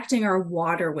protecting our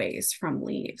waterways from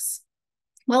leaves?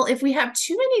 Well, if we have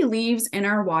too many leaves in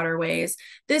our waterways,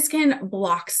 this can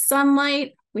block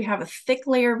sunlight. We have a thick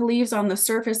layer of leaves on the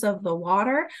surface of the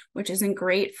water, which isn't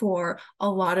great for a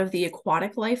lot of the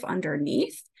aquatic life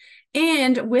underneath.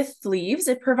 And with leaves,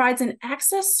 it provides an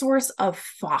excess source of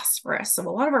phosphorus. So a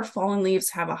lot of our fallen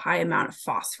leaves have a high amount of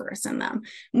phosphorus in them.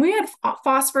 When we add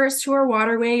phosphorus to our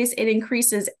waterways, it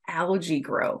increases algae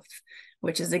growth,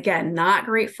 which is, again, not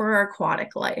great for our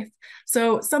aquatic life.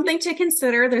 So something to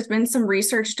consider, there's been some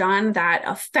research done that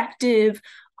effective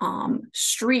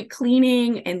street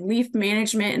cleaning and leaf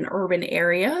management in urban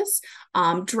areas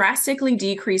drastically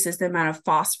decreases the amount of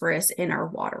phosphorus in our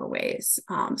waterways.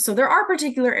 So there are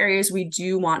particular areas we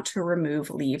do want to remove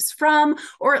leaves from,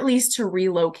 or at least to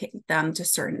relocate them to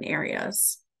certain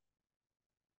areas.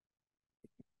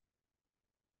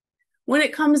 When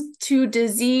it comes to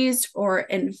diseased or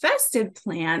infested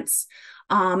plants,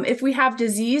 if we have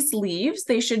diseased leaves,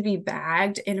 they should be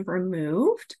bagged and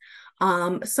removed.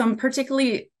 Some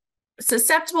particularly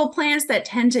susceptible plants that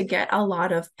tend to get a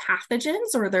lot of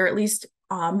pathogens, or they're at least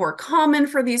more common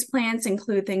for these plants,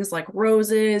 include things like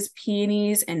roses,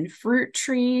 peonies, and fruit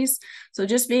trees. So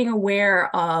just being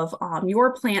aware of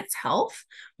your plant's health.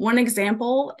 One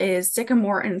example is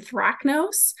sycamore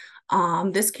anthracnose.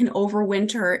 This can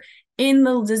overwinter in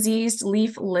the diseased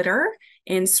leaf litter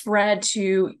and spread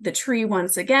to the tree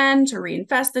once again to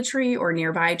reinfest the tree or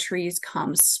nearby trees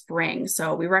come spring.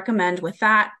 So we recommend with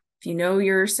that, if you know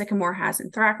your sycamore has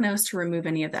anthracnose, to remove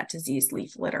any of that diseased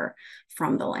leaf litter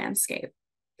from the landscape.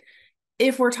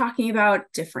 If we're talking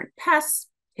about different pests,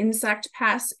 insect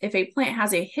pests, if a plant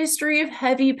has a history of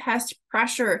heavy pest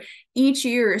pressure each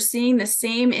year, seeing the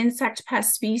same insect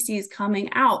pest species coming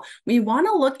out, we want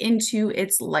to look into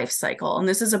its life cycle. And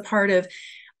this is a part of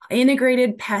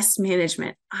integrated pest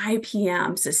management,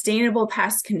 IPM, sustainable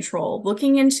pest control,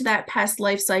 looking into that pest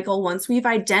life cycle. Once we've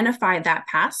identified that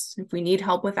pest, if we need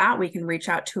help with that, we can reach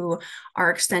out to our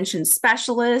extension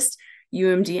specialist.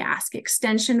 UMD Ask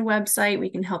Extension website. We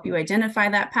can help you identify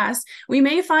that pest. We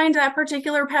may find that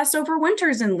particular pest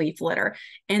overwinters in leaf litter.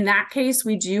 In that case,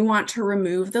 we do want to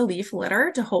remove the leaf litter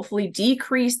to hopefully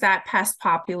decrease that pest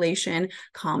population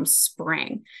come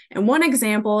spring. And one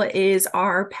example is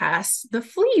our pest, the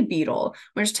flea beetle,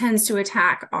 which tends to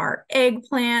attack our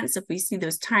eggplants. If we see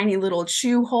those tiny little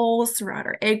chew holes throughout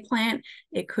our eggplant,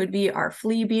 it could be our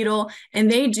flea beetle, and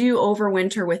they do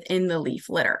overwinter within the leaf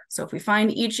litter. So if we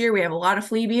find each year we have a lot of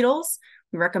flea beetles,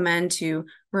 we recommend to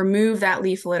remove that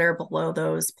leaf litter below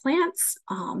those plants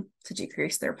to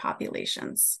decrease their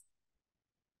populations.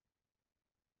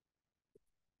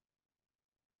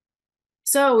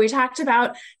 So we talked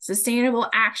about sustainable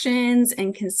actions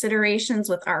and considerations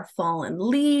with our fallen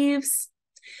leaves.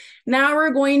 Now we're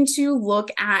going to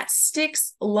look at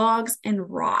sticks, logs, and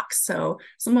rocks. So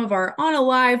some of our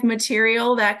unalive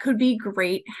material that could be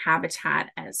great habitat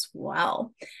as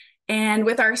well. And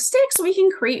with our sticks, we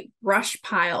can create brush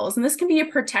piles. And this can be a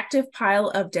protective pile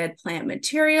of dead plant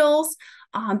materials.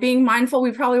 Being mindful,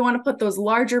 we probably want to put those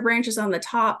larger branches on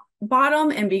the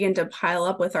bottom and begin to pile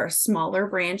up with our smaller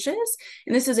branches.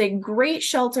 And this is a great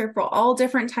shelter for all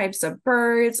different types of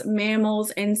birds,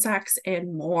 mammals, insects,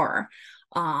 and more.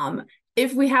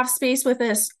 If we have space with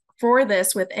this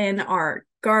within our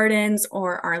gardens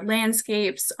or our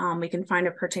landscapes, we can find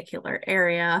a particular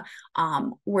area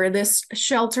where this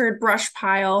sheltered brush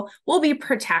pile will be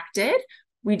protected.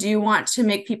 We do want to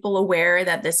make people aware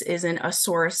that this isn't a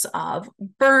source of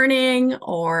burning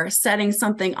or setting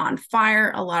something on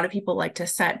fire. A lot of people like to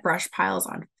set brush piles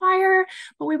on fire,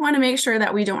 but we want to make sure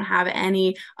that we don't have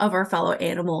any of our fellow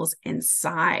animals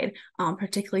inside,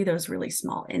 particularly those really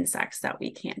small insects that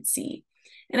we can't see.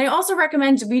 And I also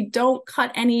recommend we don't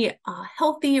cut any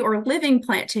healthy or living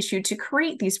plant tissue to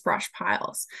create these brush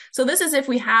piles. So this is if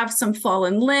we have some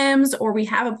fallen limbs or we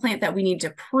have a plant that we need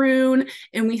to prune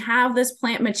and we have this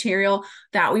plant material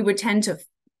that we would tend to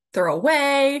throw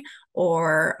away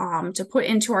or to put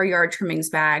into our yard trimmings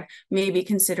bag, maybe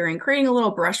considering creating a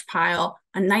little brush pile,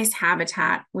 a nice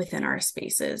habitat within our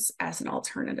spaces as an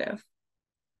alternative.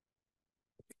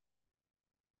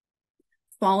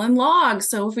 fallen logs.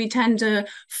 So if we tend to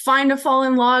find a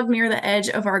fallen log near the edge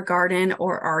of our garden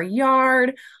or our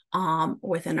yard,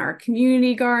 within our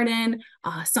community garden,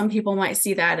 some people might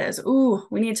see that as, ooh,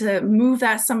 we need to move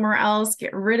that somewhere else,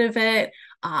 get rid of it.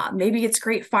 Maybe it's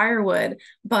great firewood,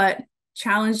 but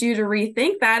challenge you to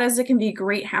rethink that, as it can be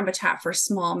great habitat for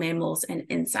small mammals and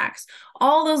insects.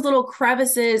 All those little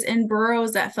crevices and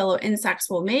burrows that fellow insects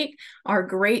will make are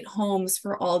great homes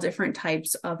for all different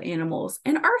types of animals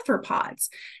and arthropods.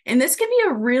 And this can be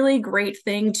a really great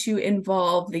thing to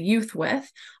involve the youth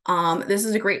with. This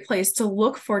is a great place to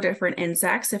look for different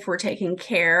insects if we're taking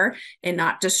care and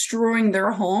not destroying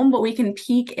their home, but we can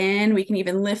peek in, we can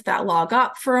even lift that log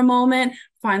up for a moment,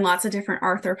 find lots of different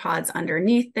arthropods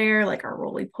underneath there, like our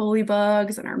roly-poly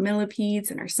bugs and our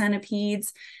millipedes and our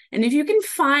centipedes. And if you can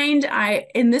find,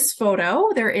 in this photo,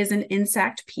 there is an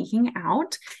insect peeking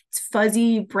out. It's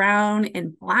fuzzy brown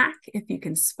and black, if you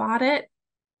can spot it.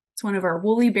 It's one of our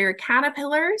woolly bear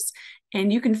caterpillars.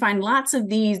 And you can find lots of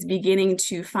these beginning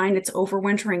to find its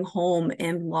overwintering home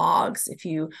in logs. If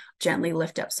you gently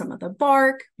lift up some of the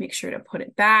bark, make sure to put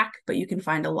it back, but you can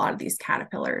find a lot of these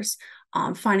caterpillars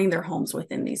finding their homes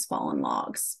within these fallen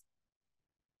logs.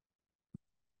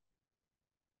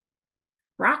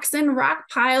 Rocks and rock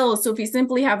piles. So if you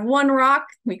simply have one rock,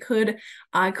 we could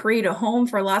create a home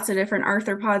for lots of different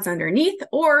arthropods underneath,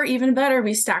 or even better,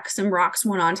 we stack some rocks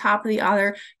one on top of the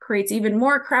other, creates even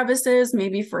more crevices,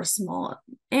 maybe for small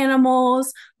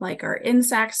animals like our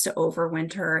insects to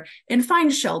overwinter and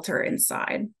find shelter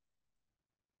inside.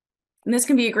 And this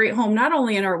can be a great home, not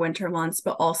only in our winter months,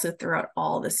 but also throughout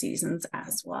all the seasons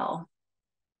as well.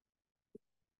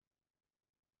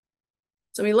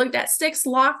 So we looked at sticks,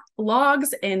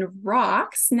 logs, and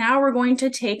rocks. Now we're going to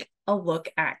take a look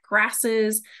at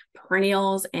grasses,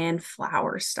 perennials, and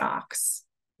flower stalks.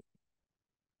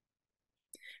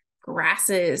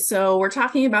 Grasses. So we're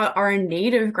talking about our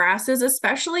native grasses,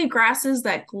 especially grasses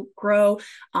that grow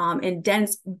in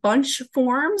dense bunch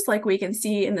forms, like we can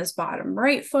see in this bottom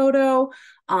right photo.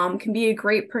 Can be a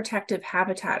great protective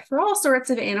habitat for all sorts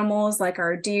of animals like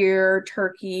our deer,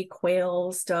 turkey,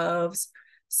 quails, doves,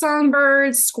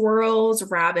 songbirds, squirrels,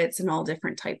 rabbits, and all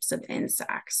different types of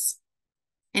insects.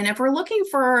 And if we're looking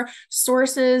for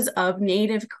sources of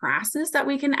native grasses that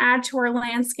we can add to our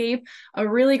landscape, a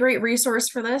really great resource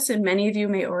for this, and many of you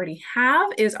may already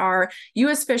have, is our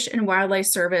U.S. Fish and Wildlife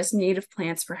Service Native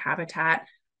Plants for Habitat,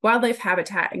 Wildlife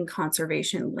Habitat and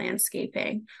Conservation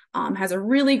Landscaping. Has a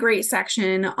really great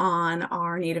section on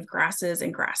our native grasses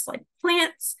and grass-like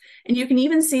plants. And you can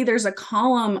even see there's a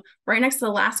column right next to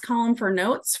the last column for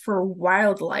notes for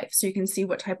wildlife. So you can see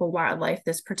what type of wildlife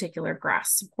this particular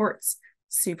grass supports.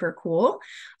 Super cool.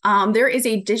 There is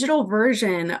a digital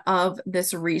version of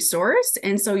this resource.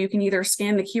 And so you can either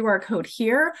scan the QR code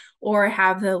here or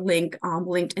have the link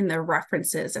linked in the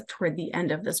references toward the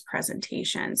end of this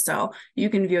presentation. So you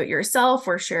can view it yourself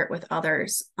or share it with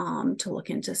others to look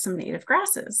into some native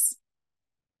grasses.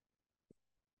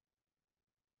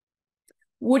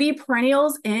 Woody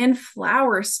perennials and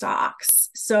flower stalks.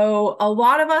 So a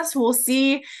lot of us will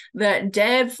see the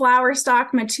dead flower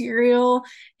stalk material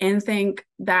and think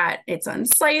that it's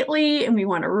unsightly and we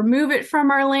want to remove it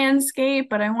from our landscape.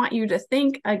 But I want you to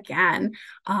think again,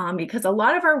 because a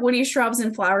lot of our woody shrubs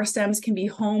and flower stems can be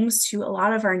homes to a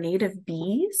lot of our native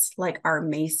bees, like our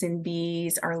mason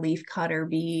bees, our leafcutter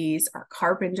bees, our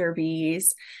carpenter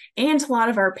bees, and a lot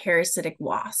of our parasitic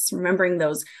wasps. Remembering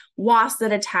those wasps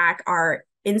that attack our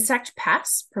insect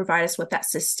pests provide us with that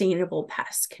sustainable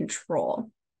pest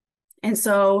control. And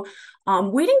so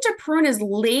waiting to prune as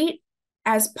late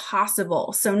as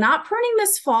possible. So not pruning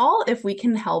this fall if we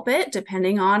can help it,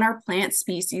 depending on our plant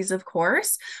species, of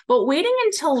course, but waiting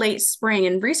until late spring.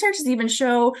 And researchers even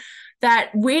show that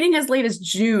waiting as late as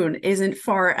June isn't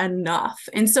far enough.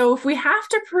 And so if we have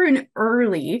to prune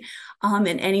early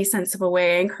in any sense of a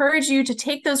way, I encourage you to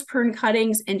take those prune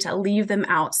cuttings and to leave them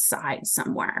outside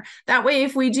somewhere. That way,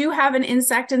 if we do have an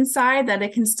insect inside, that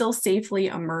it can still safely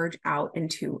emerge out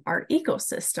into our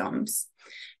ecosystems.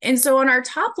 And so on our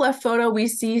top left photo, we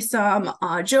see some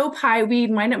Joe Pye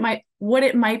weed, what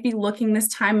it might be looking this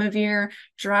time of year,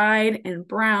 dried and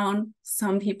brown.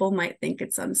 Some people might think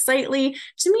it's unsightly.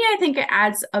 To me, I think it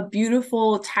adds a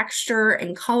beautiful texture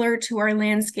and color to our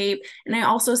landscape. And I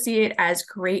also see it as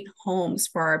great homes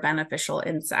for our beneficial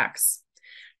insects.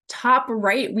 Top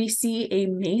right, we see a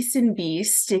mason bee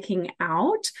sticking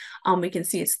out. We can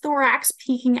see its thorax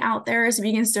peeking out there as it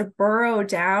begins to burrow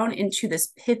down into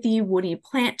this pithy, woody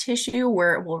plant tissue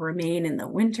where it will remain in the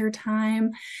winter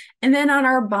time. And then on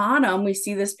our bottom, we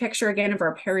see this picture again of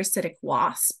our parasitic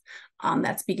wasp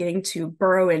that's beginning to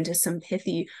burrow into some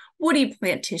pithy, woody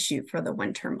plant tissue for the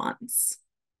winter months.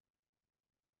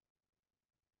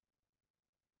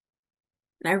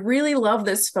 And I really love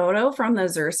this photo from the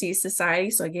Xerces Society,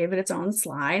 so I gave it its own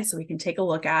slide so we can take a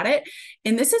look at it.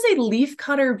 And this is a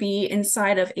leafcutter bee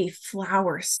inside of a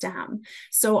flower stem.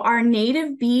 So our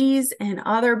native bees and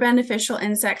other beneficial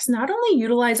insects not only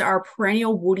utilize our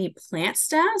perennial woody plant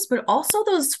stems, but also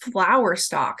those flower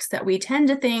stalks that we tend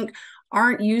to think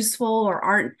aren't useful or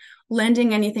aren't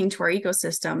lending anything to our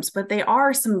ecosystems, but they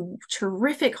are some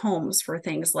terrific homes for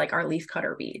things like our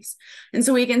leafcutter bees. And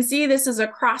so we can see this is a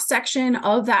cross section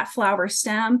of that flower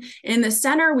stem. In the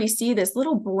center, we see this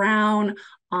little brown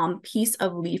piece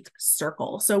of leaf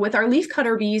circle. So with our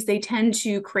leafcutter bees, they tend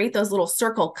to create those little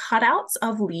circle cutouts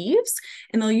of leaves,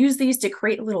 and they'll use these to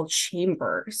create little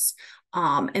chambers.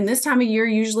 And this time of year,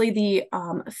 usually the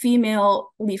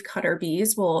female leafcutter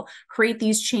bees will create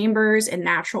these chambers and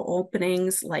natural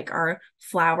openings like our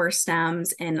flower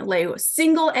stems and lay a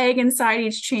single egg inside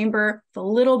each chamber with a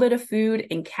little bit of food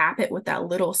and cap it with that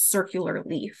little circular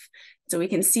leaf. So we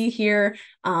can see here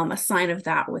a sign of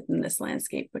that within this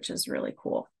landscape, which is really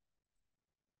cool.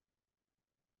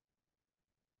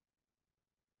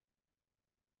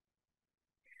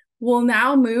 We'll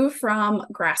now move from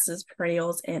grasses,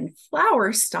 perennials, and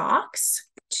flower stalks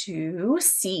to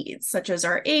seeds, such as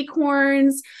our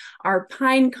acorns, our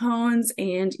pine cones,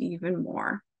 and even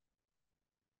more.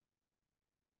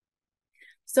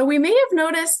 So we may have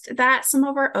noticed that some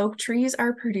of our oak trees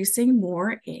are producing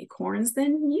more acorns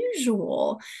than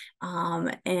usual.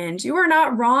 And you are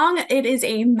not wrong. It is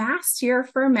a mast year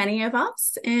for many of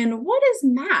us. And what is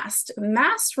mast?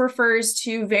 Mast refers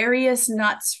to various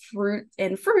nuts,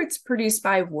 fruits produced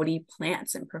by woody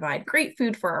plants and provide great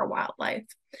food for our wildlife.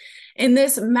 In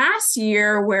this mast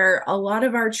year, where a lot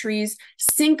of our trees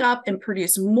sync up and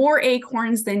produce more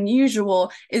acorns than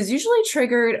usual, is usually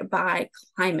triggered by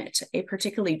climate, a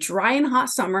particularly dry and hot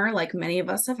summer, like many of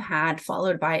us have had,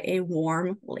 followed by a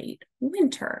warm, late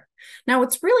winter. Now,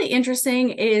 what's really interesting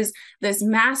is this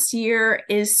mast year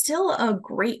is still a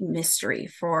great mystery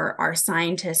for our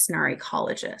scientists and our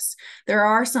ecologists. There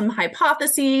are some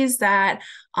hypotheses that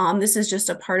this is just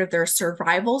a part of their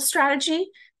survival strategy.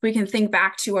 We can think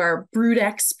back to our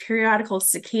Brood-X periodical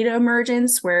cicada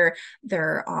emergence, where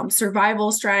their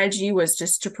survival strategy was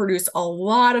just to produce a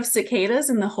lot of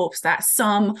cicadas in the hopes that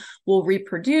some will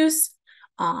reproduce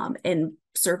and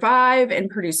survive and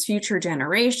produce future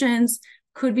generations.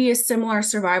 Could be a similar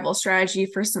survival strategy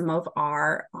for some of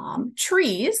our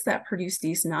trees that produce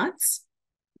these nuts.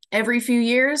 Every few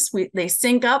years, they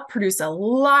sync up, produce a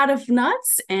lot of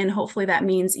nuts, and hopefully that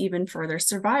means even further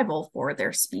survival for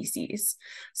their species.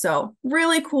 So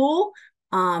really cool.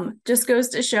 Just goes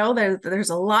to show that there's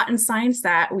a lot in science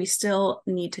that we still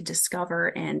need to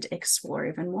discover and explore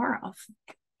even more of.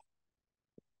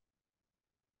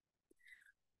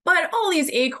 But all these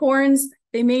acorns,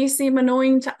 they may seem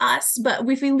annoying to us, but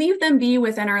if we leave them be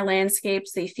within our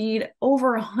landscapes, they feed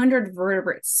over 100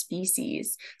 vertebrate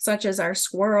species, such as our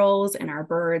squirrels and our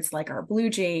birds like our blue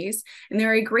jays. And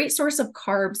they're a great source of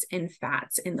carbs and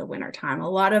fats in the wintertime. A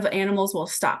lot of animals will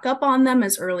stock up on them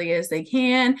as early as they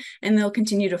can, and they'll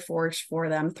continue to forage for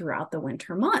them throughout the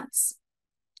winter months.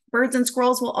 Birds and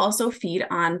squirrels will also feed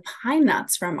on pine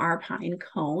nuts from our pine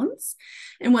cones.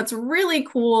 And what's really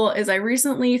cool is I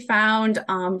recently found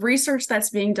research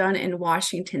that's being done in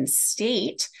Washington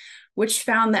State, which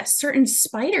found that certain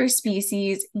spider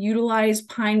species utilize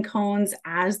pine cones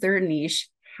as their niche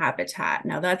habitat.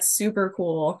 Now that's super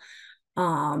cool.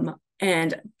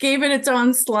 And gave it its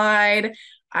own slide.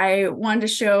 I wanted to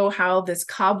show how this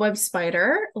cobweb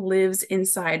spider lives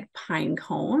inside pine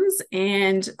cones.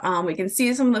 And we can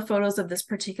see some of the photos of this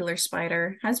particular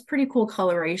spider. It has pretty cool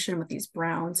coloration with these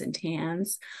browns and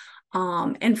tans.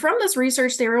 And from this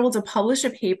research, they were able to publish a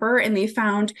paper, and they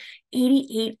found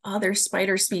 88 other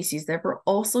spider species that were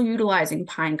also utilizing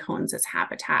pine cones as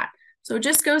habitat. So it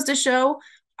just goes to show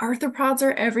arthropods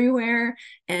are everywhere,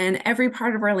 and every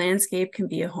part of our landscape can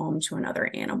be a home to another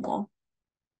animal.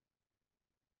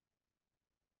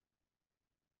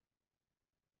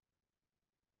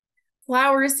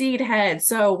 flower seed heads.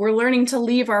 So we're learning to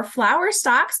leave our flower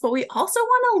stalks, but we also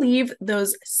want to leave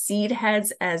those seed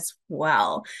heads as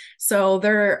well. So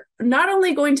they're not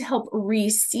only going to help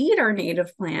reseed our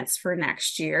native plants for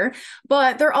next year,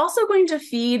 but they're also going to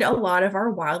feed a lot of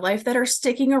our wildlife that are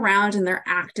sticking around and they're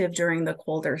active during the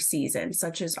colder season,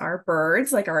 such as our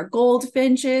birds, like our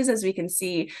goldfinches, as we can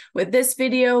see with this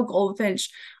video, goldfinch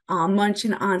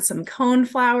munching on some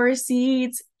coneflower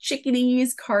seeds,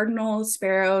 chickadees, cardinals,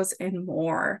 sparrows, and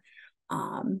more,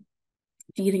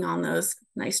 feeding on those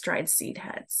nice dried seed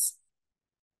heads.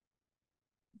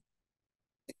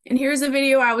 And here's a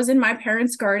video. I was in my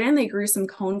parents' garden. They grew some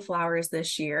coneflowers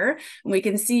this year. And we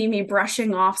can see me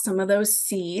brushing off some of those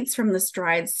seeds from this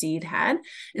dried seed head.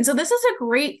 And so this is a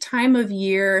great time of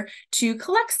year to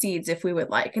collect seeds if we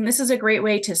would like. And this is a great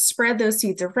way to spread those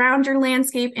seeds around your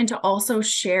landscape and to also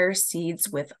share seeds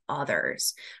with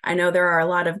others. I know there are a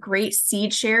lot of great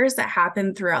seed shares that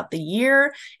happen throughout the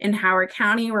year. In Howard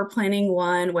County, we're planning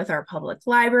one with our public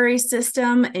library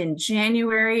system in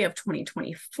January of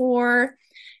 2024.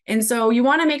 And so you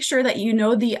want to make sure that you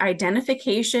know the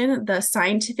identification, the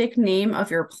scientific name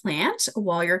of your plant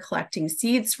while you're collecting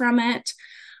seeds from it.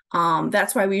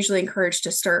 That's why we usually encourage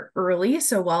to start early.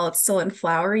 So while it's still in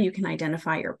flower, you can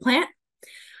identify your plant.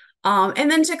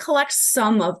 And then to collect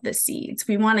some of the seeds.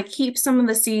 We want to keep some of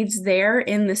the seeds there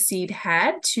in the seed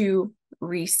head to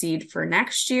reseed for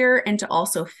next year and to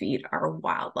also feed our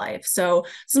wildlife. So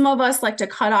some of us like to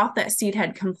cut off that seed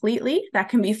head completely. That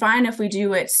can be fine if we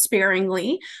do it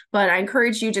sparingly, but I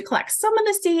encourage you to collect some of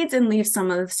the seeds and leave some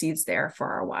of the seeds there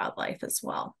for our wildlife as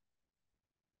well.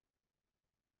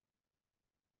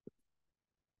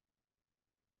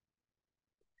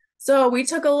 So we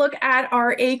took a look at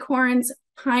our acorns,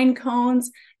 pine cones,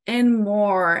 and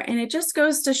more, and it just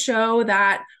goes to show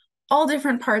that all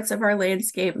different parts of our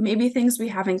landscape, maybe things we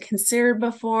haven't considered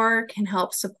before, can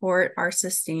help support our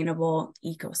sustainable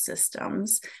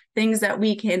ecosystems. Things that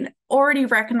we can already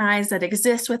recognize that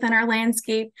exist within our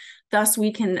landscape, thus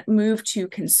we can move to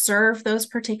conserve those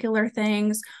particular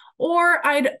things, or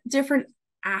different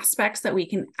aspects that we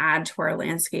can add to our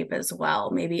landscape as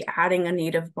well, maybe adding a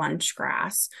native bunch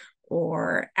grass,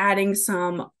 or adding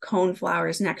some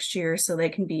coneflowers next year so they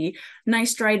can be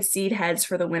nice dried seed heads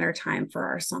for the wintertime for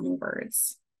our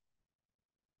songbirds.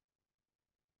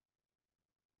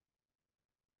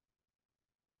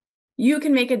 You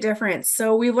can make a difference.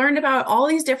 So we learned about all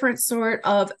these different sort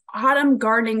of autumn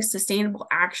gardening sustainable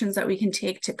actions that we can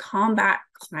take to combat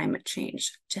climate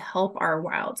change, to help our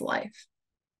wildlife.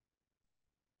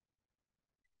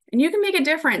 And you can make a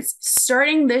difference.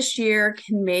 Starting this year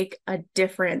can make a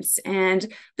difference. And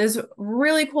there's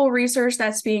really cool research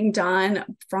that's being done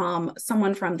from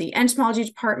someone from the entomology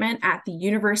department at the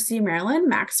University of Maryland,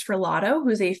 Max Ferlato,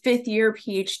 who's a fifth-year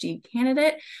PhD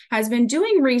candidate, has been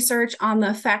doing research on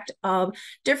the effect of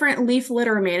different leaf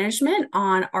litter management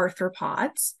on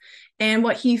arthropods. And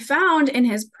what he found in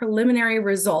his preliminary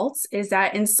results is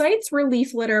that in sites where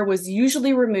leaf litter was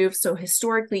usually removed, so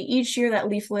historically each year that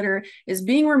leaf litter is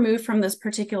being removed from this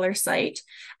particular site,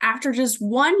 after just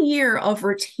 1 year of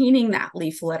retaining that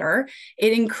leaf litter,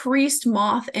 it increased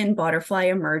moth and butterfly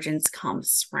emergence come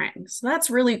spring. So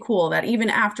that's really cool that even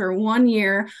after 1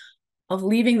 year of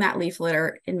leaving that leaf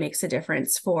litter, it makes a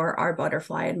difference for our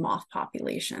butterfly and moth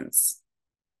populations.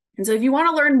 And so if you want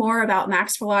to learn more about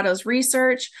Max Ferlato's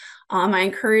research, I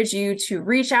encourage you to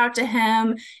reach out to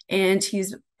him, and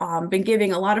he's been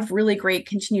giving a lot of really great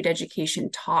continued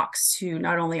education talks to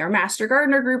not only our Master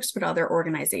Gardener groups, but other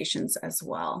organizations as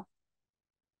well.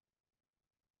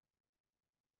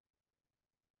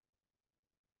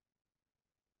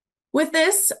 With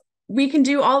this, we can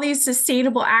do all these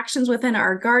sustainable actions within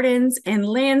our gardens and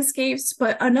landscapes,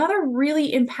 but another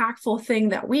really impactful thing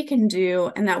that we can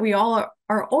do, and that we all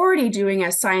are already doing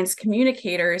as science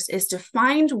communicators, is to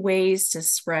find ways to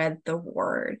spread the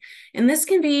word. And this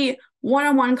can be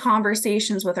one-on-one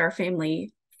conversations with our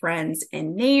family, friends,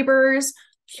 and neighbors,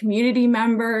 community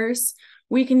members.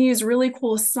 We can use really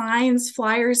cool signs,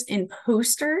 flyers, and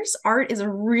posters. Art is a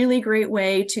really great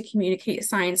way to communicate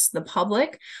science to the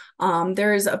public.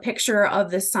 There's a picture of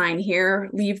this sign here,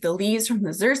 Leave the Leaves, from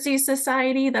the Xerces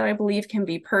Society, that I believe can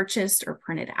be purchased or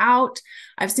printed out.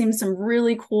 I've seen some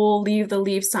really cool Leave the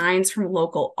Leaf signs from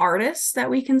local artists that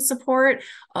we can support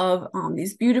of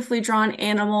these beautifully drawn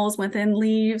animals within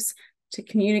leaves to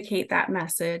communicate that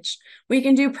message. We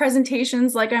can do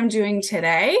presentations like I'm doing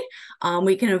today.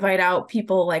 We can invite out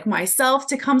people like myself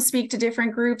to come speak to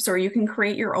different groups, or you can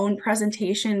create your own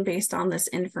presentation based on this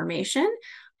information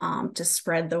to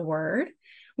spread the word.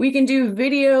 We can do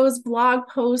videos, blog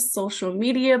posts, social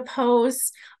media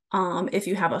posts. If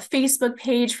you have a Facebook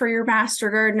page for your Master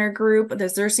Gardener group, the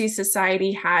Xerces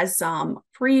Society has some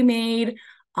pre-made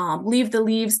Leave the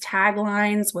Leaves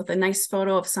taglines with a nice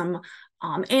photo of some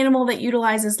animal that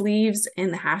utilizes leaves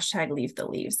and the hashtag Leave the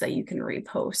Leaves that you can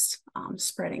repost,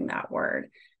 spreading that word.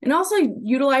 And also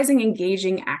utilizing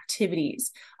engaging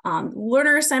activities,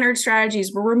 learner-centered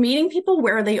strategies where we're meeting people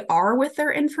where they are with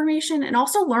their information and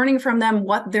also learning from them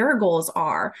what their goals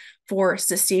are for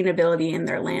sustainability in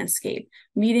their landscape,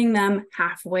 meeting them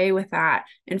halfway with that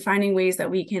and finding ways that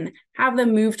we can have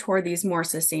them move toward these more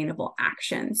sustainable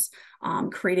actions,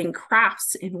 creating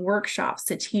crafts and workshops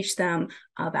to teach them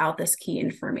about this key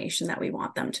information that we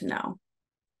want them to know.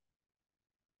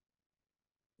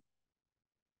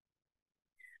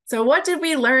 So what did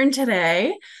we learn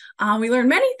today? We learned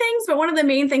many things, but one of the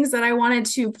main things that I wanted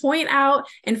to point out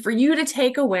and for you to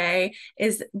take away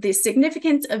is the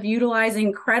significance of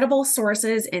utilizing credible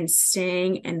sources and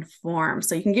staying informed.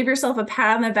 So you can give yourself a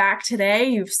pat on the back today.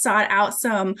 You've sought out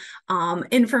some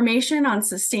information on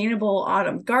sustainable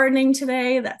autumn gardening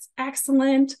today. That's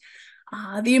excellent.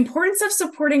 The importance of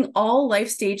supporting all life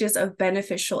stages of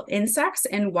beneficial insects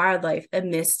and wildlife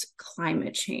amidst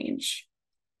climate change.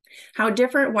 How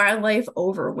different wildlife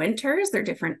overwinters, their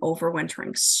different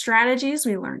overwintering strategies.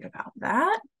 We learned about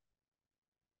that.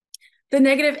 The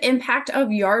negative impact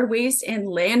of yard waste and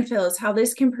landfills, how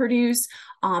this can produce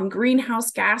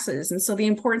greenhouse gases. And so the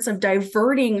importance of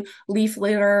diverting leaf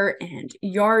litter and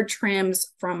yard trims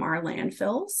from our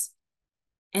landfills.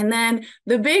 And then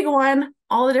the big one,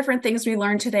 all the different things we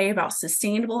learned today about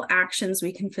sustainable actions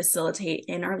we can facilitate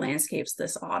in our landscapes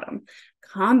this autumn.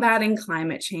 Combating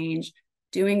climate change,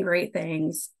 doing great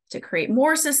things to create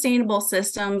more sustainable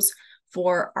systems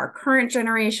for our current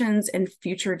generations and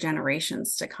future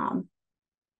generations to come.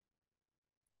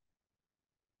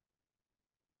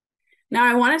 Now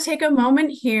I want to take a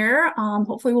moment here.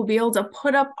 Hopefully we'll be able to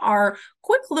put up our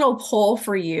quick little poll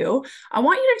for you. I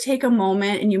want you to take a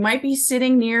moment, and you might be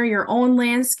sitting near your own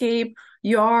landscape,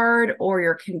 yard, or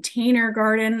your container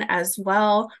garden as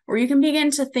well, or you can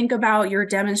begin to think about your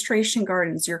demonstration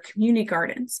gardens, your community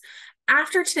gardens.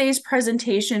 After today's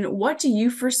presentation, what do you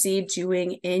foresee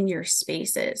doing in your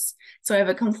spaces? So I have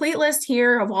a complete list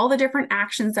here of all the different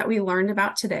actions that we learned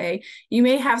about today. You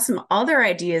may have some other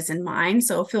ideas in mind,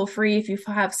 so feel free if you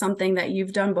have something that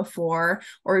you've done before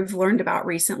or you've learned about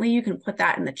recently, you can put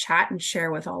that in the chat and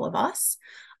share with all of us.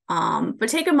 But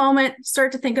take a moment,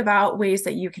 start to think about ways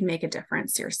that you can make a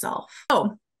difference yourself.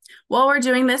 So, while we're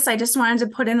doing this, I just wanted to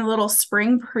put in a little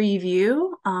spring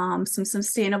preview, some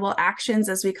sustainable actions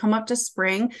as we come up to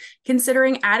spring,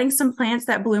 considering adding some plants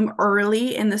that bloom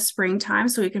early in the springtime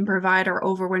so we can provide our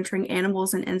overwintering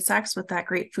animals and insects with that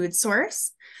great food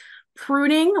source.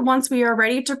 Pruning, once we are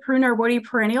ready to prune our woody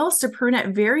perennials, to prune at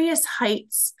various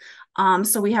heights.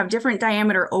 So we have different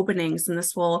diameter openings, and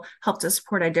this will help to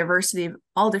support a diversity of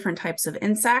all different types of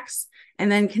insects.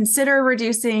 And then consider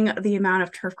reducing the amount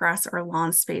of turf grass or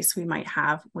lawn space we might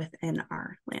have within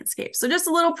our landscape. So just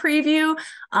a little preview.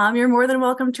 You're more than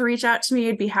welcome to reach out to me.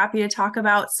 I'd be happy to talk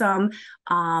about some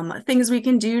things we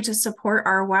can do to support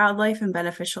our wildlife and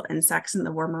beneficial insects in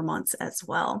the warmer months as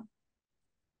well.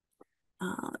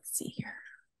 Let's see here.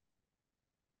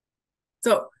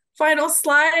 So final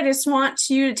slide, I just want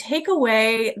you to take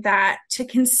away that to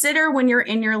consider when you're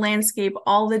in your landscape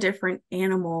all the different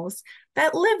animals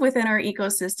that live within our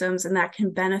ecosystems and that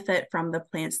can benefit from the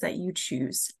plants that you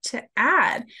choose to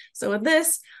add. So with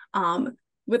this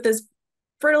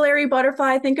fritillary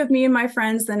butterfly, think of me and my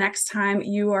friends the next time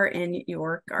you are in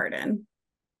your garden.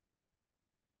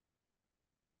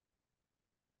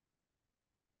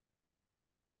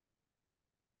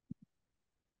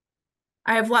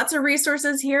 I have lots of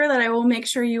resources here that I will make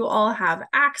sure you all have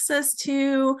access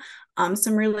to.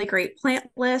 Some really great plant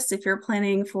lists if you're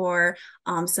planning for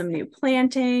some new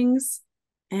plantings.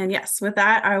 And yes, with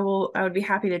that, I would be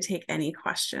happy to take any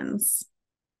questions.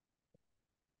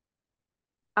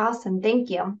 Awesome,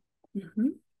 thank you. Mm-hmm.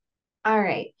 All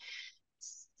right,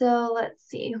 so let's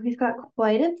see, we've got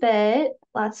quite a bit.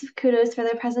 Lots of kudos for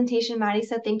the presentation, Maddie,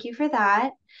 so thank you for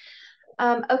that.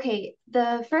 Okay,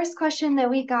 the first question that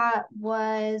we got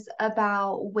was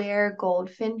about where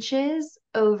goldfinches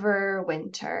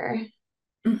overwinter.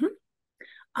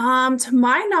 Mm-hmm. To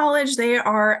my knowledge, they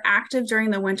are active during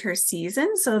the winter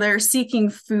season. So they're seeking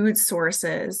food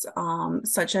sources,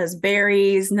 such as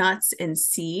berries, nuts, and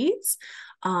seeds.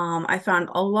 I found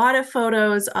a lot of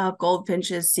photos of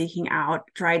goldfinches seeking out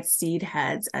dried seed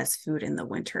heads as food in the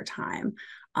winter time.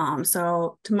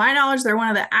 So to my knowledge, they're one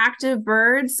of the active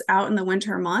birds out in the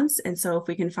winter months. And so if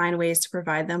we can find ways to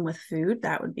provide them with food,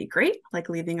 that would be great, like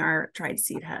leaving our dried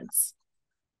seed heads.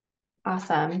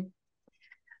 Awesome.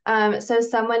 So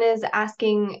someone is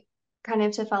asking kind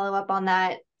of to follow up on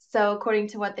that. So according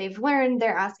to what they've learned,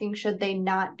 they're asking should they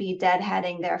not be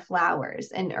deadheading their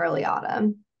flowers in early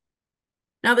autumn?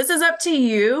 Now, this is up to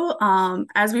you.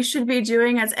 As we should be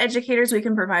doing as educators, we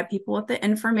can provide people with the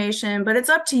information, but it's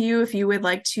up to you if you would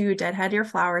like to deadhead your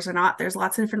flowers or not. There's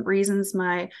lots of different reasons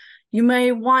you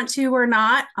may want to or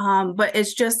not, but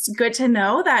it's just good to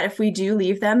know that if we do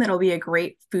leave them, it'll be a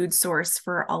great food source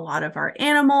for a lot of our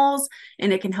animals,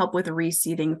 and it can help with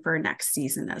reseeding for next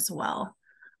season as well.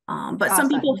 But some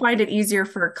people Awesome. find it easier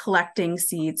for collecting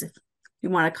seeds if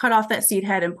you want to cut off that seed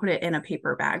head and put it in a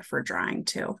paper bag for drying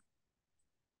too.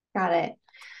 Got it.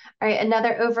 All right,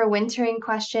 another overwintering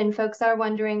question. Folks are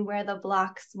wondering where the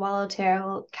block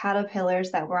swallowtail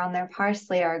caterpillars that were on their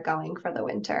parsley are going for the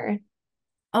winter.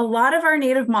 A lot of our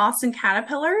native moths and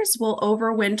caterpillars will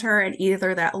overwinter at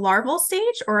either that larval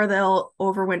stage or they'll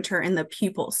overwinter in the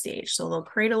pupal stage. So they'll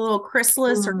create a little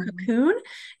chrysalis or Mm, cocoon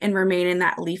and remain in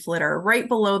that leaf litter right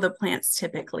below the plants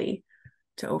typically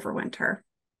to overwinter.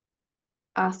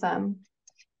 awesome.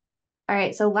 All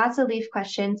right, so lots of leaf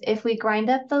questions. If we grind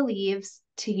up the leaves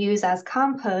to use as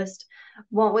compost,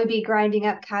 won't we be grinding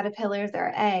up caterpillars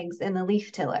or eggs in the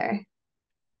leaf tiller?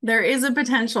 There is a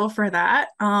potential for that.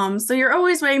 So you're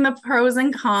always weighing the pros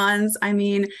and cons. I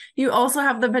mean, you also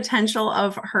have the potential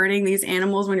of hurting these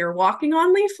animals when you're walking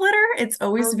on leaf litter. It's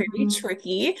always very Mhm.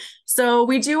 tricky. So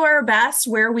we do our best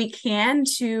where we can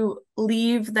to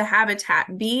leave the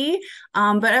habitat be.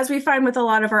 But as we find with a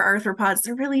lot of our arthropods,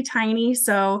 they're really tiny.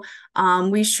 So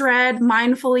we shred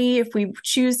mindfully if we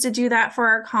choose to do that for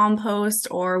our compost,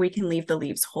 or we can leave the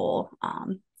leaves whole,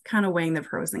 kind of weighing the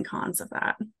pros and cons of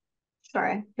that.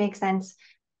 Sure, makes sense.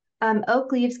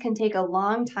 Oak leaves can take a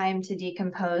long time to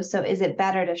decompose, so is it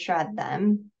better to shred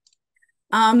them?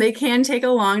 They can take a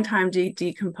long time to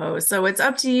decompose. So it's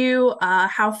up to you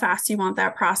how fast you want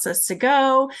that process to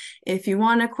go. If you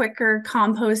want a quicker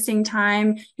composting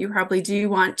time, you probably do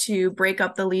want to break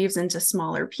up the leaves into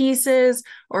smaller pieces.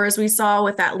 Or as we saw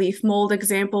with that leaf mold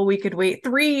example, we could wait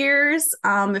 3 years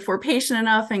if we're patient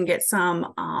enough and get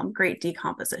some great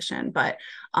decomposition. But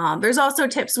there's also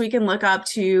tips we can look up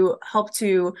to help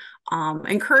to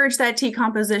encourage that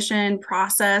decomposition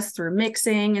process through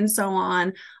mixing and so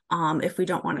on, if we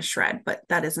don't want to shred, but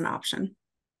that is an option.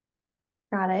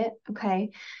 Got it.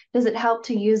 Okay. Does it help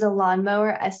to use a lawnmower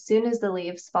as soon as the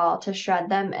leaves fall to shred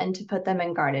them and to put them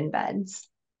in garden beds?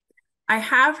 I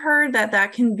have heard that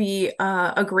that can be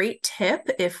a great tip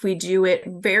if we do it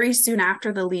very soon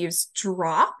after the leaves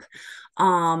drop,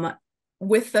 um,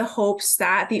 with the hopes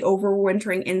that the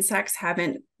overwintering insects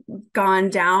haven't gone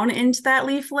down into that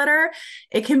leaf litter.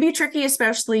 It can be tricky,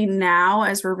 especially now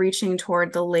as we're reaching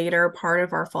toward the later part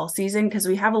of our fall season, because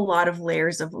we have a lot of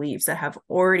layers of leaves that have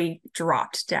already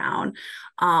dropped down.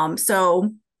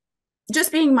 So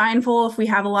just being mindful, if we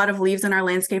have a lot of leaves in our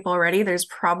landscape already, there's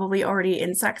probably already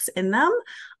insects in them.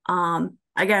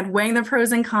 Again, weighing the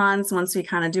pros and cons once we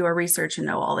kind of do our research and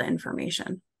know all the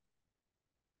information.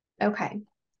 Okay.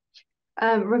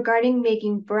 Regarding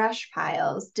making brush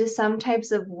piles, do some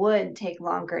types of wood take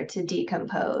longer to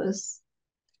decompose?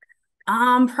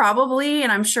 Probably,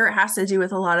 and I'm sure it has to do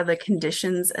with a lot of the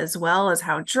conditions as well as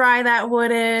how dry that wood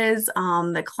is,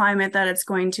 the climate that it's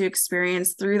going to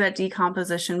experience through that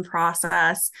decomposition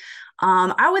process.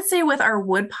 I would say with our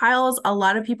wood piles, a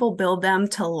lot of people build them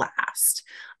to last.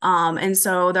 And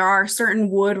so there are certain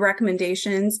wood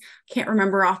recommendations, can't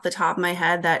remember off the top of my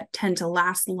head, that tend to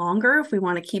last longer if we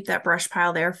want to keep that brush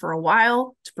pile there for a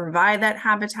while to provide that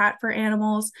habitat for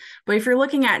animals. But if you're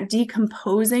looking at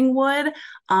decomposing wood,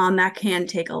 that can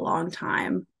take a long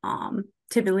time.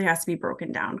 Typically has to be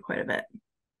broken down quite a bit.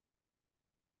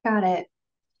 Got it.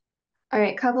 All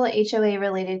right, couple of HOA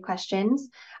related questions.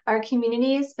 Our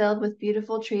community is filled with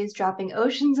beautiful trees dropping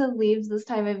oceans of leaves this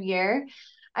time of year.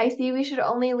 I see we should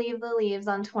only leave the leaves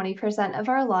on 20% of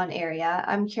our lawn area.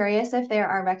 I'm curious if there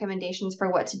are recommendations for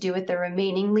what to do with the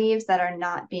remaining leaves that are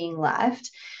not being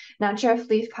left. Not sure if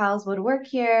leaf piles would work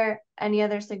here. Any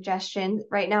other suggestions?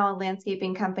 Right now, a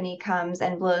landscaping company comes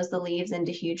and blows the leaves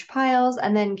into huge piles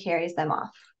and then carries them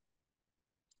off.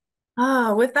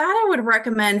 With that, I would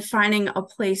recommend finding a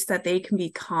place that they can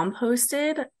be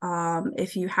composted.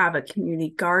 If you have a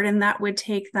community garden that would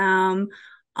take them.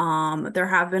 There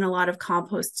have been a lot of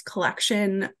compost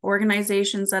collection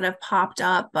organizations that have popped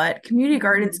up, but community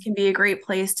gardens Mhm. can be a great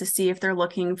place to see if they're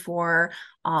looking for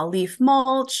leaf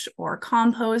mulch or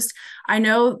compost. I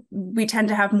know we tend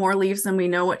to have more leaves than we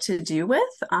know what to do with,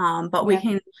 but we Yeah.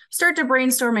 can start to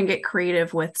brainstorm and get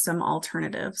creative with some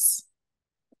alternatives.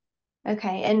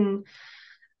 Okay. And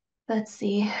Let's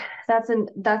see. That's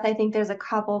I think there's a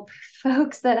couple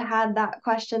folks that had that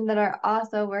question that are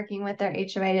also working with their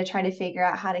HOA to try to figure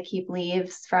out how to keep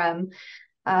leaves from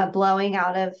blowing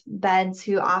out of beds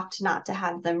who opt not to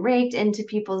have them raked into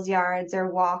people's yards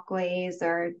or walkways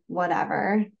or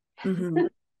whatever. Mm-hmm.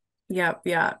 Yep,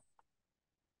 yeah.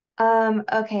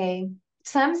 Okay.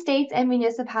 Some states and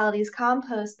municipalities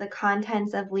compost the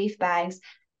contents of leaf bags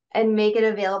and make it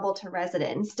available to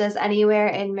residents. Does anywhere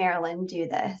in Maryland do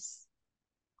this?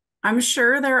 I'm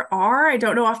sure there are. I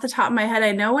don't know off the top of my head.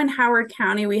 I know in Howard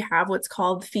County, we have what's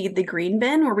called Feed the Green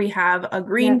Bin, where we have a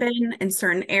green Yep. bin in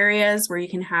certain areas where you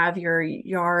can have your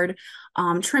yard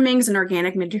trimmings and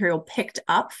organic material picked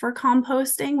up for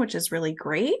composting, which is really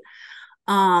great.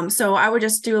 So I would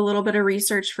just do a little bit of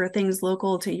research for things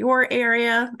local to your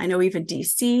area. I know even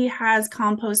DC has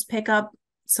compost pickup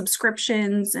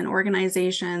subscriptions and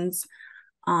organizations.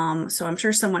 So I'm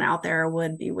sure someone out there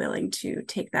would be willing to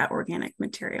take that organic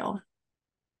material.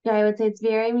 Yeah, I would say it's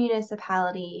very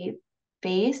municipality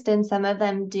based, and some of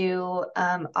them do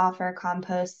offer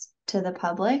compost to the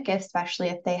public, especially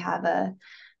if they have a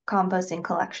composting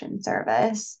collection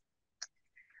service.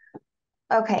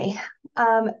 Okay.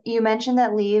 You mentioned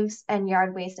that leaves and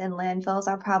yard waste in landfills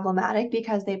are problematic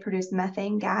because they produce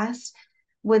methane gas.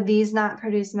 Would these not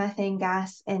produce methane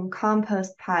gas in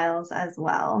compost piles as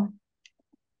well?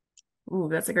 Ooh,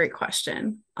 that's a great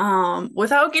question.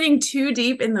 Without getting too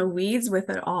deep in the weeds with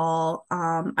it all,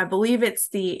 I believe it's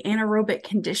the anaerobic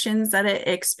conditions that it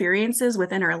experiences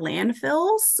within our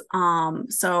landfills.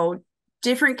 So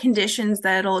different conditions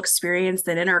that it'll experience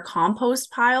that in our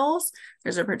compost piles,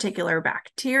 there's a particular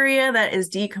bacteria that is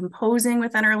decomposing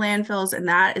within our landfills, and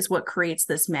that is what creates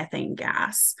this methane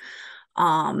gas.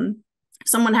 If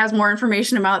someone has more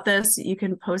information about this, you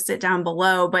can post it down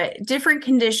below, but different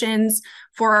conditions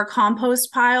for our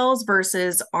compost piles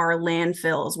versus our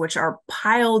landfills, which are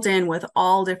piled in with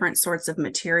all different sorts of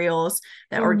materials.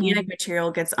 That organic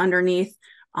material gets underneath,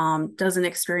 doesn't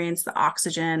experience the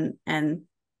oxygen and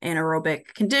anaerobic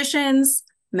conditions.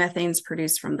 Methane's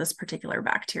produced from this particular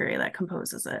bacteria that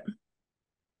composes it.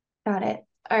 Got it.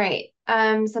 All right.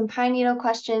 Some pine needle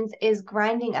questions. Is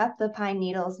grinding up the pine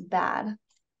needles bad?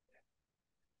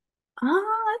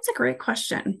 That's a great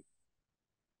question.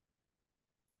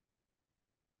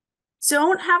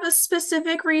 Don't have a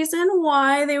specific reason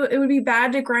why it would be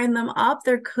bad to grind them up.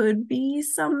 There could be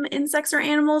some insects or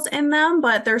animals in them,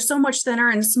 but they're so much thinner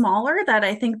and smaller that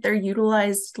I think they're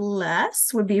utilized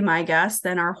less, would be my guess,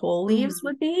 than our whole leaves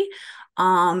would be.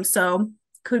 So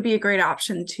could be a great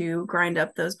option to grind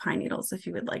up those pine needles if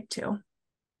you would like to.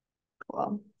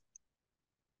 Cool.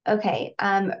 Okay,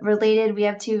 related, we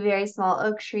have two very small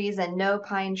oak trees and no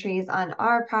pine trees on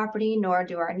our property, nor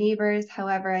do our neighbors.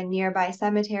 However, a nearby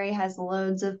cemetery has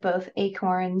loads of both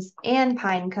acorns and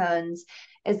pine cones.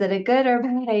 Is it a good or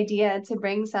bad idea to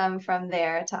bring some from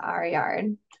there to our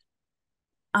yard?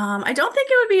 I don't think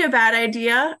it would be a bad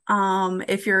idea.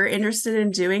 If you're interested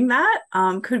in doing that,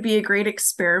 could be a great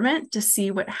experiment to see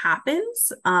what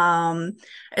happens.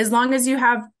 As long as you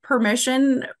have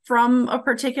permission from a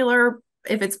particular,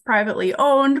 if it's privately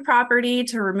owned property,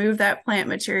 to remove that plant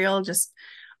material, just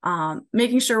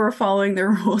making sure we're following the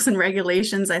rules and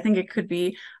regulations. I think it could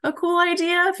be a cool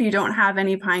idea if you don't have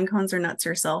any pine cones or nuts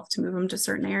yourself to move them to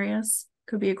certain areas.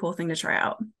 Could be a cool thing to try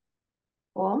out.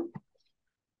 Cool.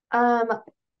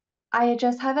 I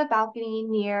just have a balcony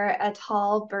near a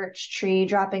tall birch tree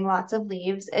dropping lots of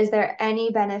leaves. Is there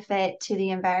any benefit to the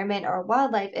environment or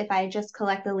wildlife if I just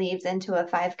collect the leaves into a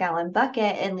 5-gallon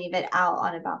bucket and leave it out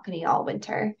on a balcony all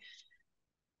winter?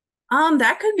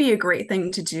 That could be a great thing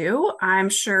to do. I'm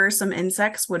sure some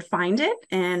insects would find it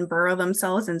and burrow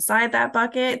themselves inside that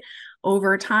bucket.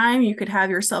 Over time, you could have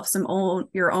yourself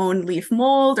your own leaf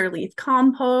mold or leaf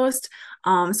compost.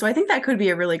 So I think that could be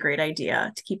a really great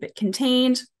idea to keep it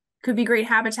contained. Could be great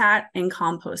habitat and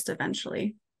compost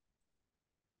eventually.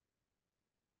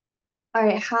 All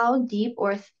right, how deep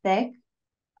or thick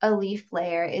a leaf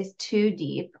layer is too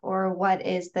deep, or what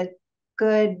is the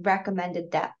good recommended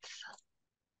depth?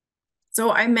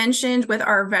 So I mentioned with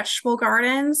our vegetable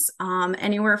gardens,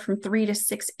 anywhere from 3 to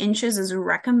 6 inches is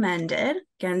recommended.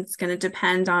 Again, it's going to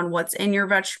depend on what's in your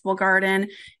vegetable garden.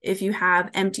 If you have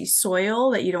empty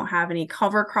soil that you don't have any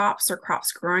cover crops or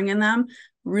crops growing in them,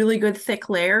 really good thick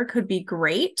layer could be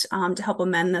great to help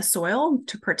amend the soil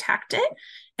to protect it.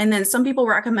 And then some people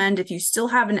recommend if you still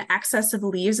have an excess of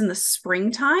leaves in the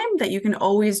springtime that you can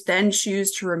always then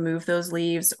choose to remove those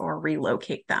leaves or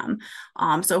relocate them.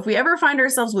 So if we ever find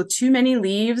ourselves with too many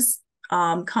leaves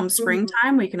come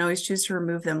springtime, we can always choose to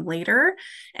remove them later.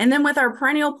 And then with our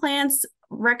perennial plants,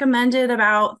 recommended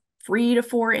about 3 to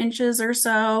 4 inches or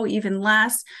so, even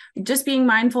less. Just being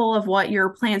mindful of what your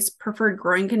plant's preferred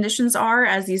growing conditions are,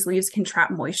 as these leaves can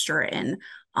trap moisture in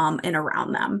and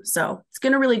around them. So it's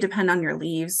going to really depend on your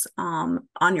leaves, on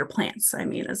your plants, I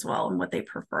mean, as well, and what they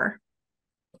prefer.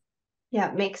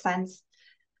 Yeah, makes sense.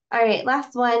 All right,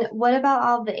 last one. What about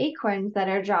all the acorns that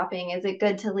are dropping? Is it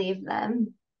good to leave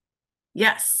them?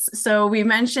 Yes. So we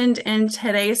mentioned in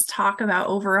today's talk about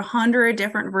over 100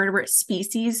 different vertebrate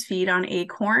species feed on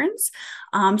acorns.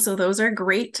 So those are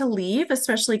great to leave,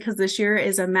 especially because this year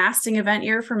is a masting event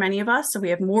year for many of us. So we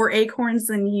have more acorns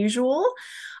than usual.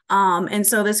 And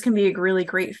so this can be a really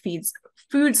great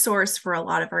food source for a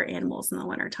lot of our animals in the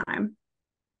wintertime.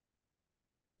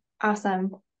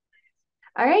 Awesome.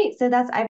 All right, so that's